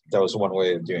that was one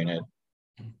way of doing it.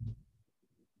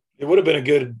 It would have been a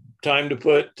good time to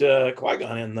put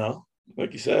Qui-Gon in, though,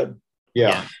 like you said.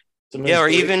 Yeah. Yeah, or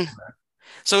even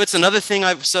so it's another thing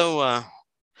like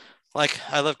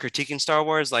I love critiquing Star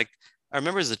Wars. Like I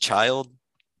remember as a child,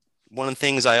 one of the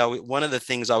things I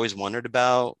always wondered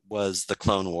about was the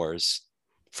Clone Wars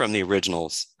from the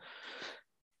originals.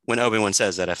 When Obi-Wan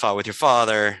says that I fought with your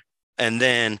father, and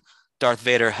then Darth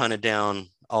Vader hunted down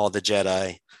all the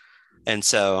Jedi. And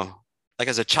so, like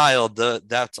as a child,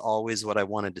 that's always what I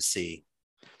wanted to see.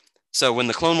 So when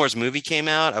the Clone Wars movie came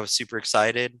out, I was super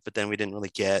excited, but then we got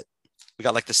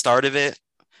like the start of it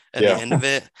and the end of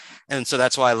it. And so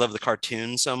that's why I love the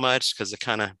cartoon so much, because it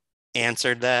kind of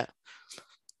answered that.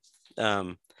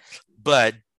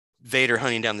 But Vader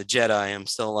hunting down the Jedi, I'm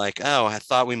still like, oh, I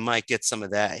thought we might get some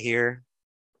of that here,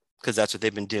 because that's what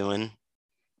they've been doing.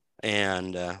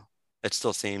 And it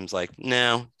still seems like,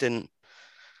 no, didn't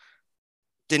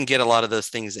get a lot of those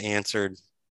things answered.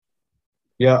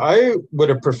 Yeah, I would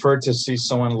have preferred to see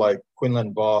someone like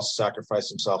Quinlan Vos sacrifice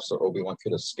himself so Obi-Wan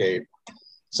could escape.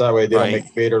 So that way they don't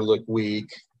make Vader look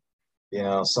weak,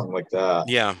 something like that.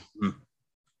 Yeah.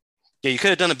 Yeah, you could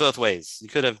have done it both ways. You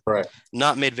could have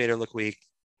not made Vader look weak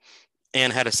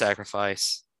and had a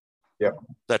sacrifice. Yep.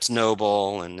 That's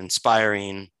noble and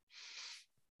inspiring.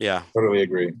 Yeah. Totally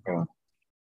agree. Yeah.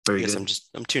 Very good.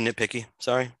 I'm too nitpicky.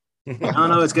 Sorry.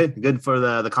 No, it's good. Good for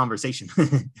the conversation.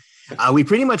 We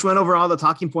pretty much went over all the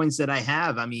talking points that I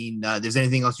have. I mean, there's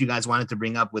anything else you guys wanted to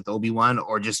bring up with Obi-Wan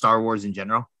or just Star Wars in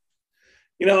general?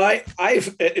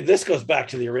 This goes back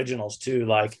to the originals too.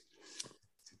 Like,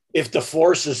 if the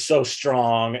Force is so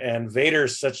strong and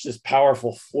Vader's such this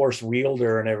powerful Force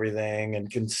wielder and everything,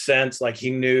 and can sense, like he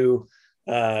knew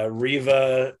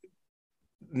Reva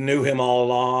knew him all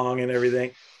along and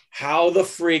everything, how the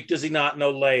freak does he not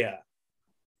know Leia?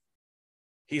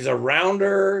 He's around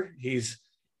her. He's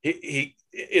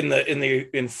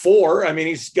in 4. I mean,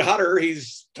 he's got her.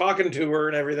 He's talking to her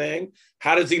and everything.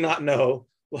 How does he not know?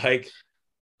 Like,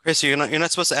 Chris, you're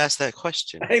not supposed to ask that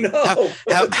question. I know.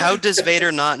 How does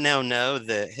Vader not now know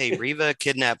that, hey, Reva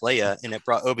kidnapped Leia and it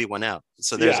brought Obi-Wan out?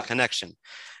 So there's a connection.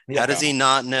 How does he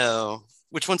not know?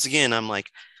 Which, once again, I'm like,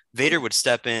 Vader would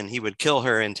step in. He would kill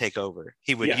her and take over.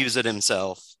 He would use it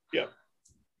himself. Yeah.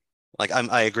 Like,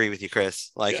 I agree with you,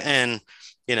 Chris. Like, and,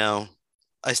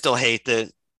 I still hate that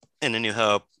in A New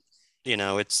Hope,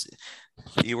 it's,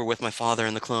 you were with my father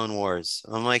in the Clone Wars.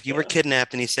 I'm like, you were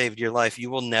kidnapped and he saved your life. You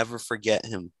will never forget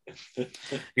him.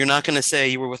 You're not going to say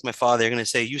you were with my father. You're going to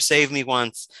say you saved me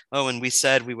once. Oh, and we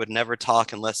said we would never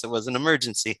talk unless it was an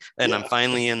emergency. And I'm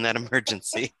finally in that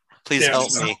emergency. Please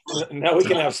help me. Now we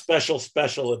can have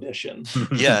special edition.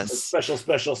 Yes. Special.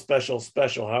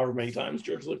 However many times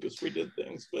George Lucas redid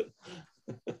things, but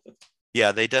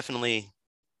yeah, they definitely,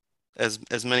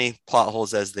 as many plot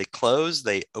holes as they closed,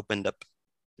 they opened up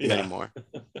many more.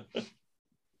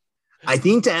 I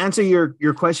think to answer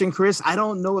your question, Chris, I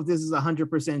don't know if this is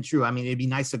 100% true. I mean, it'd be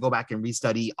nice to go back and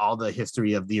restudy all the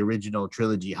history of the original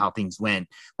trilogy, how things went.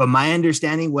 But my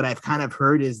understanding, what I've kind of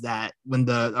heard, is that when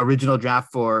the original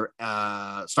draft for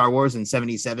Star Wars in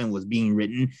 77 was being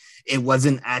written, it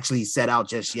wasn't actually set out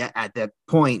just yet at that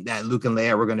point that Luke and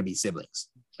Leia were going to be siblings.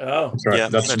 Oh, that's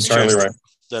right. That's entirely right.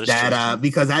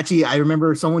 Because actually, I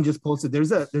remember someone just posted,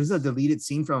 there's a deleted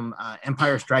scene from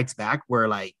Empire Strikes Back where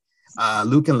like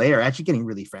Luke and Leia are actually getting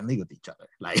really friendly with each other,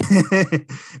 like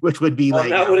which would be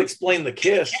that would explain the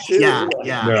kiss too.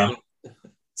 Yeah.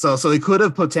 So it could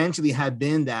have potentially had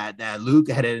been that Luke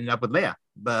had ended up with Leia,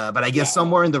 but I guess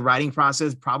somewhere in the writing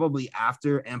process, probably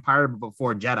after Empire but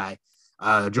before Jedi,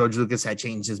 George Lucas had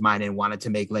changed his mind and wanted to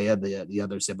make Leia the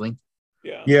other sibling.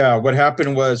 Yeah. What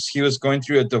happened was he was going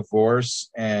through a divorce,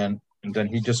 and then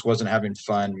he just wasn't having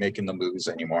fun making the movies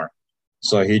anymore.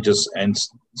 So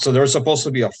so there was supposed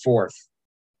to be a fourth,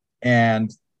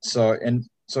 and so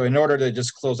in order to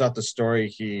just close out the story,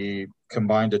 he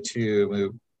combined the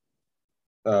two,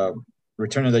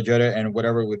 Return of the Jedi and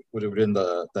whatever would have been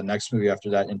the next movie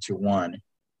after that into one.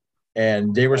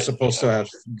 And they were supposed to have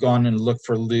gone and looked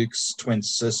for Luke's twin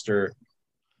sister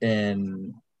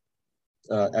in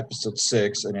episode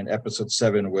 6, and in episode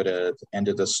 7 would have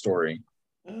ended the story.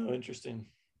 Oh, interesting.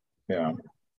 Yeah.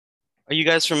 Are you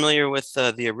guys familiar with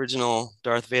the original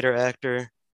Darth Vader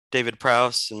actor, David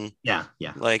Prowse? And yeah,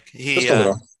 like he,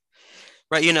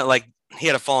 right? Like he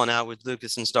had a falling out with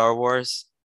Lucas in Star Wars.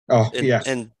 Oh,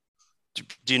 And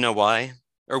do you know why,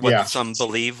 or what some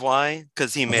believe why?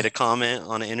 Because he made a comment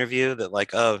on an interview that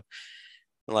like, oh,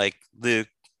 like Luke,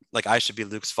 like I should be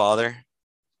Luke's father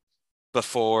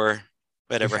before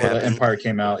whatever happened. The Empire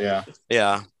came out.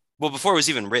 Yeah. Well, before it was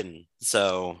even written.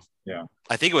 So yeah,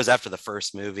 I think it was after the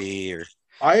first movie,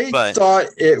 I thought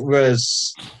it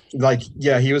was like,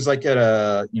 he was like at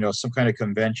a, some kind of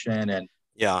convention, and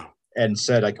and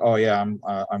said like, "Oh yeah,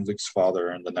 I'm Luke's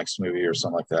father in the next movie" or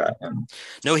something like that. And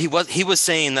no, he was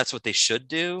saying that's what they should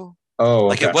do. oh,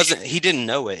 like okay. it wasn't. He didn't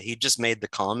know it. He just made the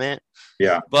comment.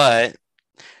 Yeah, but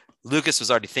Lucas was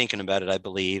already thinking about it, I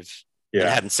believe, yeah, and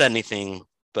hadn't said anything.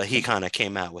 But he kind of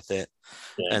came out with it,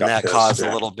 yeah, and that pissed, caused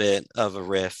yeah. a little bit of a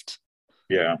rift.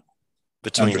 Yeah,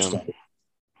 between them.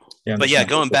 Yeah, but yeah,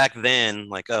 going back then,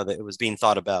 like it was being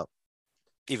thought about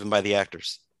even by the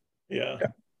actors. Yeah.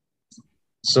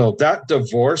 So that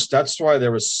divorce, that's why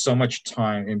there was so much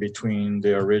time in between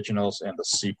the originals and the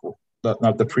sequel,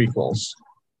 not the prequels,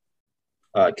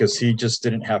 because he just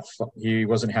didn't have fun. He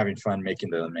wasn't having fun making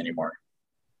them anymore.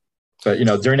 But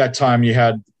during that time, you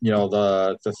had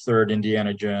the third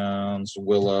Indiana Jones,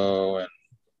 Willow, and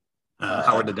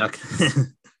Howard the Duck.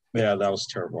 Yeah, that was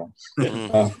terrible.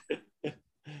 Mm.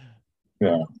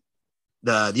 Yeah.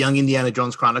 The Young Indiana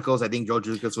Jones Chronicles. I think George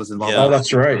Lucas was involved. Yeah. Oh,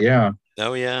 that's right. Yeah.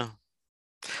 Oh, yeah.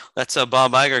 That's how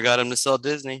Bob Iger got him to sell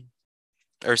Disney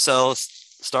or sell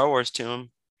Star Wars to him.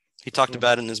 He talked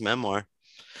about it in his memoir.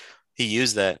 He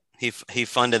used that. He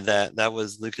funded that. That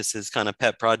was Lucas's kind of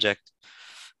pet project.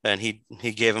 And he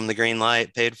gave him the green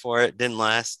light, paid for it. Didn't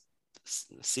last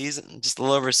season, just a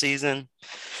little over a season.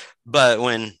 But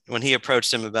when he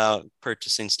approached him about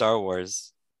purchasing Star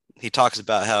Wars, he talks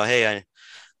about how, hey,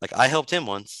 I helped him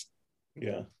once.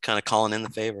 Yeah. Kind of calling in the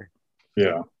favor.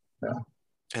 Yeah. Yeah.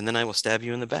 And then I will stab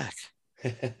you in the back.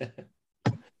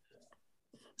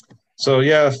 So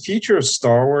yeah, future of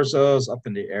Star Wars is up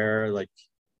in the air. Like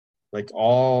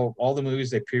all the movies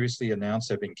they previously announced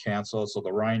have been canceled. So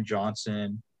the Rian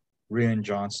Johnson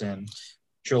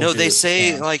trilogy. No, they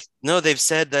say they've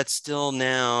said that's still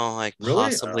now really?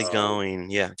 Possibly going.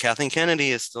 Yeah, Kathleen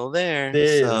Kennedy is still there.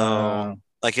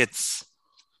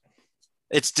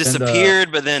 It's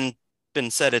disappeared, but then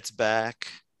been said it's back.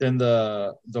 Then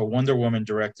the Wonder Woman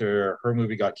director, her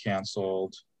movie got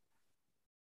canceled.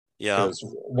 Yeah,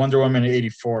 Wonder Woman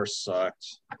 84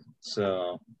 sucked.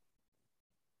 So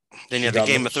then the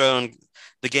Game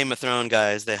of Thrones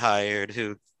guys they hired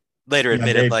who later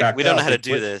admitted we don't know how to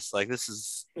do this. Like this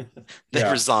is they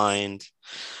resigned.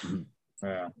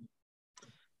 Yeah.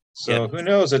 So who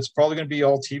knows? It's probably going to be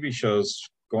all TV shows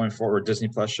going forward, Disney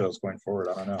Plus shows going forward.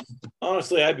 I don't know.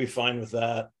 Honestly, I'd be fine with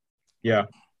that. Yeah.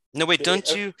 No, wait,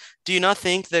 do you not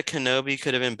think that Kenobi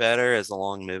could have been better as a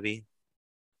long movie?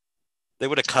 They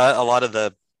would have cut a lot of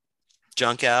the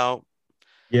junk out.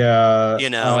 Yeah.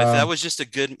 If that was just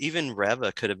even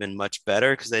Reva could have been much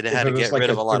better because they had to get rid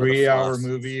of a lot of the 3-hour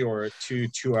movie or a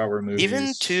 2-hour movie. Even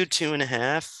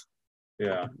 2.5.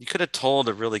 Yeah. You could have told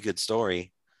a really good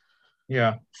story.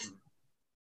 Yeah.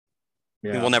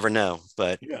 Yeah. We'll never know,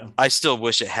 but I still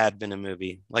wish it had been a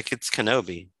movie. Like it's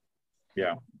Kenobi.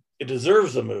 Yeah. It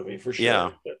deserves a movie for sure.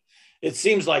 Yeah. But it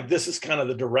seems like this is kind of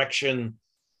the direction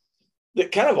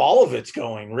that kind of all of it's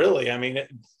going, really. I mean,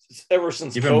 ever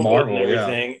since even COVID Marvel, and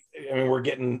everything, I mean, we're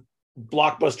getting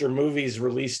blockbuster movies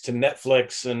released to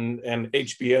Netflix and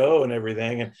HBO and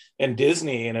everything and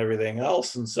Disney and everything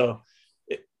else. And so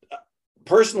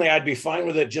personally, I'd be fine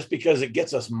with it just because it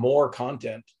gets us more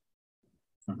content.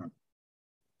 Mm-hmm.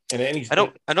 And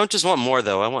I don't just want more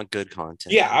though. I want good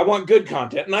content. Yeah, I want good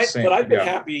content. And I've been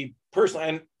happy personally.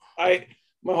 And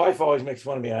my wife always makes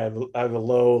fun of me. I have a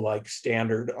low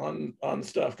standard on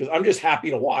stuff because I'm just happy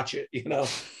to watch it.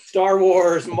 Star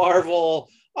Wars, Marvel.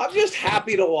 I'm just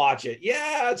happy to watch it.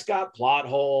 Yeah, it's got plot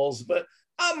holes, but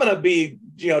I'm gonna be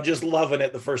just loving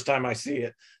it the first time I see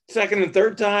it. Second and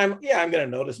third time, I'm gonna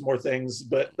notice more things,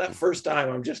 but that first time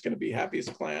I'm just gonna be happy as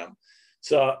a clam.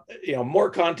 So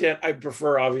more content. I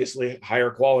prefer obviously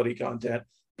higher quality content,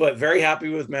 but very happy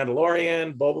with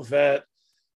Mandalorian, Boba Fett,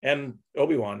 and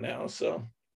Obi-Wan now. So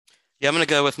yeah, I'm gonna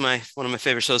go with one of my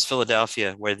favorite shows,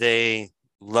 Philadelphia, where they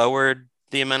lowered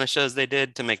the amount of shows they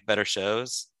did to make better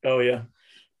shows. Oh yeah.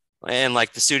 And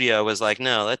the studio was like,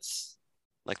 no, let's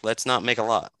not make a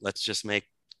lot. Let's just make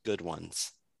good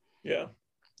ones. Yeah.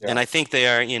 And I think they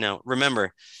are,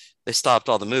 remember, they stopped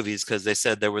all the movies because they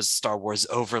said there was Star Wars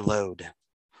overload.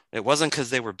 It wasn't because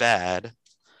they were bad.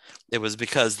 It was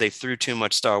because they threw too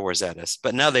much Star Wars at us.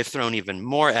 But now they've thrown even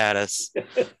more at us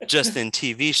just in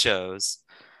TV shows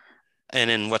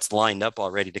and in what's lined up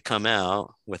already to come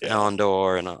out with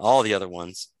Andor and all the other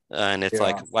ones. And it's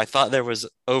I thought there was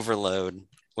overload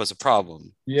was a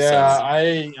problem. Yeah, so,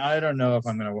 I don't know if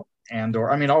I'm going to Andor.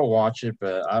 I mean, I'll watch it,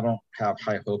 but I don't have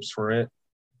high hopes for it.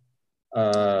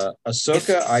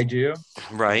 Ahsoka, I do.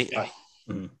 Right.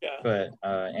 But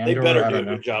Andor, they better do a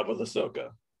good job with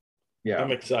Ahsoka. Yeah.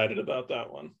 I'm excited about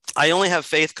that one. I only have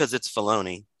faith because it's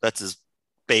Filoni. That's his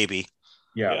baby.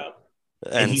 Yeah.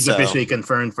 And he's officially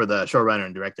confirmed for the showrunner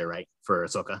and director, right? For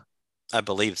Ahsoka. I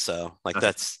believe so. Like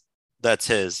Okay. that's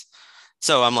his.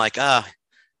 So I'm like,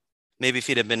 maybe if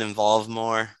he'd have been involved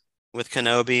more with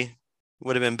Kenobi,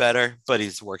 would have been better. But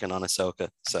he's working on Ahsoka,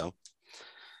 so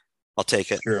I'll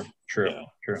take it. True.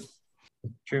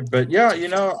 But yeah,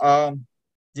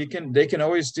 they can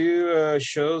always do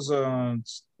shows on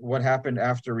what happened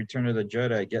after Return of the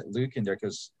Jedi. Get Luke in there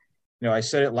because, I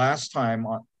said it last time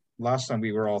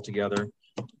we were all together,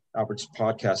 Albert's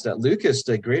podcast, that Luke is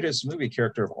the greatest movie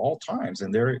character of all times,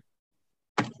 and they're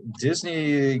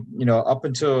Disney, up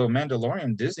until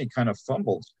Mandalorian, Disney kind of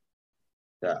fumbled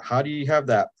that. How do you have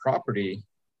that property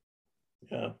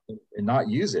and not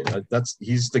use it?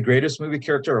 He's the greatest movie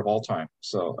character of all time.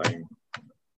 So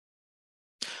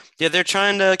yeah, they're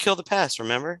trying to kill the past.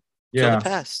 Remember? Kill the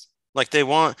past. Like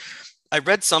I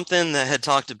read something that had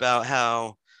talked about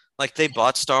how like they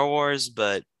bought Star Wars,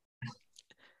 but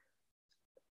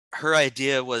her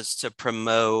idea was to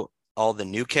promote all the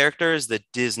new characters that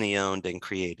Disney owned and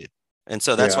created. And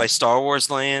so that's why Star Wars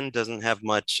Land doesn't have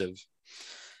much of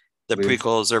the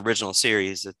prequels or original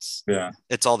series.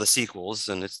 It's all the sequels,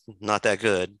 and it's not that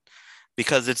good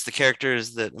because it's the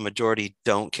characters that the majority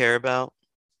don't care about.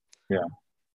 Yeah.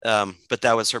 But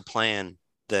that was her plan,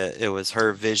 that it was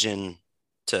her vision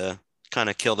to kind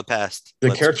of kill the past.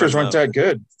 The characters weren't that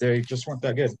good. They just weren't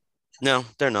that good. No,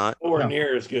 they're not. Nowhere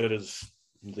near as good as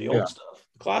the old stuff,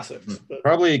 classics. But,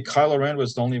 probably Kylo Ren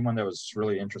was the only one that was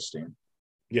really interesting.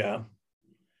 Yeah.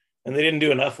 And they didn't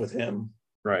do enough with him.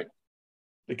 Right.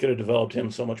 They could have developed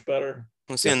him so much better.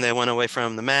 And they went away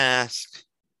from the mask,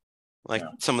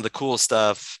 some of the cool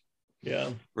stuff.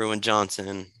 Yeah. Ruin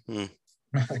Johnson. Yeah.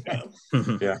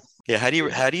 Yeah. How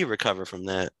do you recover from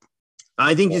that?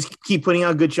 I think just keep putting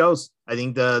out good shows. I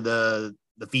think the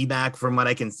feedback from what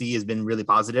I can see has been really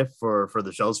positive for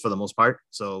the shows for the most part.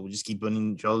 So we just keep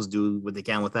putting shows, do what they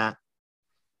can with that.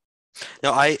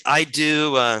 No, I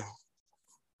do.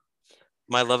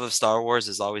 My love of Star Wars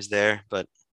is always there, but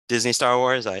Disney Star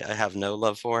Wars, I have no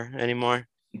love for anymore.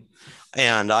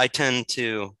 And I tend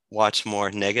to watch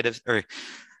more negative or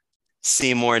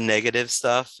see more negative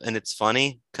stuff. And it's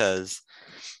funny because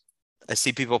I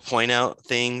see people point out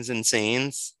things in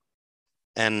scenes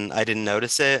and I didn't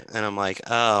notice it. And I'm like,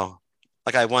 oh,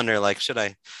 like, I wonder, like, should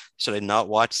I not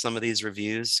watch some of these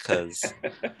reviews? Cause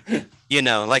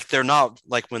like they're not,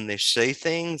 like, when they say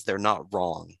things, they're not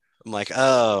wrong. I'm like,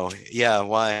 oh yeah.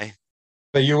 Why?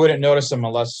 But you wouldn't notice them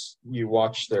unless you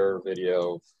watch their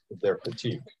video, their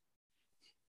critique.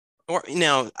 Or,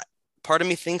 part of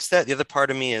me thinks that. The other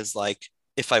part of me is like,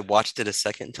 if I watched it a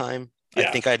second time, I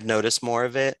think I'd notice more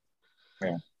of it.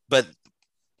 Yeah. But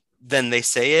then they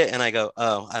say it and I go,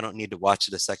 oh, I don't need to watch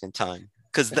it a second time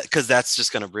because that's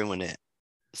just going to ruin it.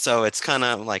 So it's kind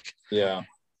of like, I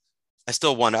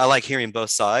still wonder. I like hearing both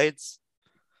sides.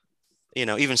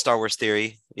 Even Star Wars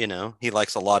Theory, he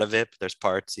likes a lot of it, but there's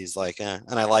parts he's like, and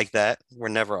I like that. We're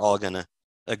never all going to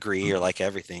agree or like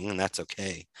everything, and that's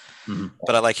okay. Mm-hmm.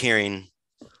 But I like hearing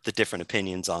the different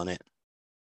opinions on it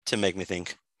to make me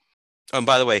think. Oh, and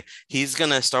by the way,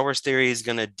 Star Wars Theory is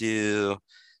going to do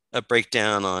a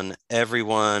breakdown on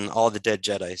all the dead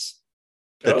Jedis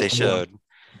that they showed.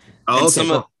 Oh, and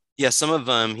okay, some of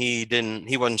them, he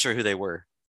wasn't sure who they were.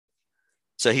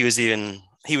 So he was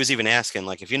even asking,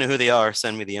 like, if you know who they are,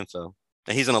 send me the info.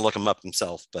 And he's going to look them up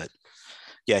himself. But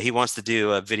yeah, he wants to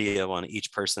do a video on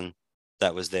each person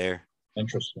that was there.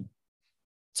 Interesting.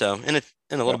 So in a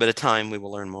little bit of time, we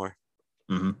will learn more.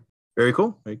 Mm-hmm. Very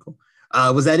cool. Very cool.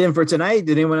 Was that in for tonight?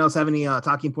 Did anyone else have any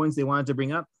talking points they wanted to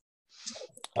bring up?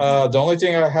 The only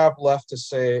thing I have left to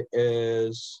say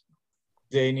is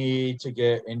they need to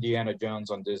get Indiana Jones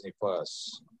on Disney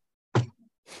Plus.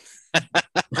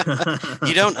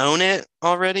 You don't own it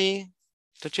already?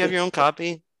 Don't you have your own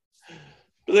copy?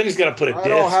 But then he's got to put a disc I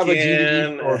don't have a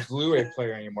in. DVD or Blu-ray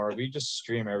player anymore. We just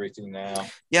stream everything now.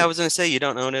 Yeah, I was going to say you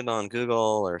don't own it on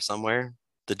Google or somewhere.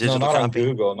 The digital not copy. On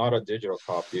Google, not a digital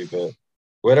copy, but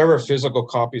whatever physical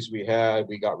copies we had,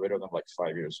 we got rid of them like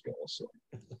 5 years ago. So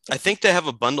I think they have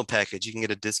a bundle package. You can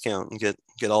get a discount and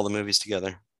get all the movies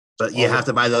together. But you have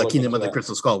to buy the Kingdom of the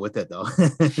Crystal Skull with it, though.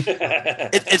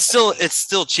 It's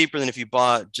still cheaper than if you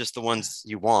bought just the ones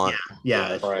you want.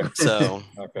 Yeah. Right. So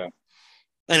okay.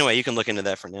 Anyway, you can look into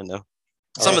that, Fernando.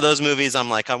 Some of those movies, I'm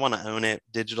like, I want to own it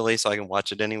digitally so I can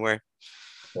watch it anywhere.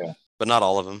 Yeah. But not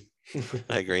all of them.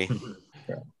 I agree.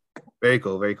 Very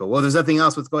cool. Very cool. Well, there's nothing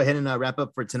else. Let's go ahead and wrap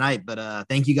up for tonight. But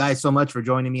thank you guys so much for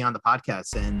joining me on the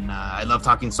podcast. And I love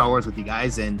talking Star Wars with you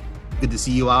guys. And good to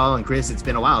see you all. And Chris, it's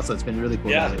been a while, so it's been really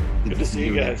cool. Yeah, good to see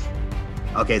you guys.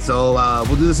 Okay, so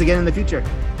we'll do this again in the future.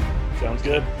 Sounds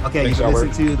good. Okay, Thanks, you can Albert.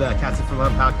 listen to the Cats for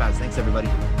Love podcast. Thanks, everybody.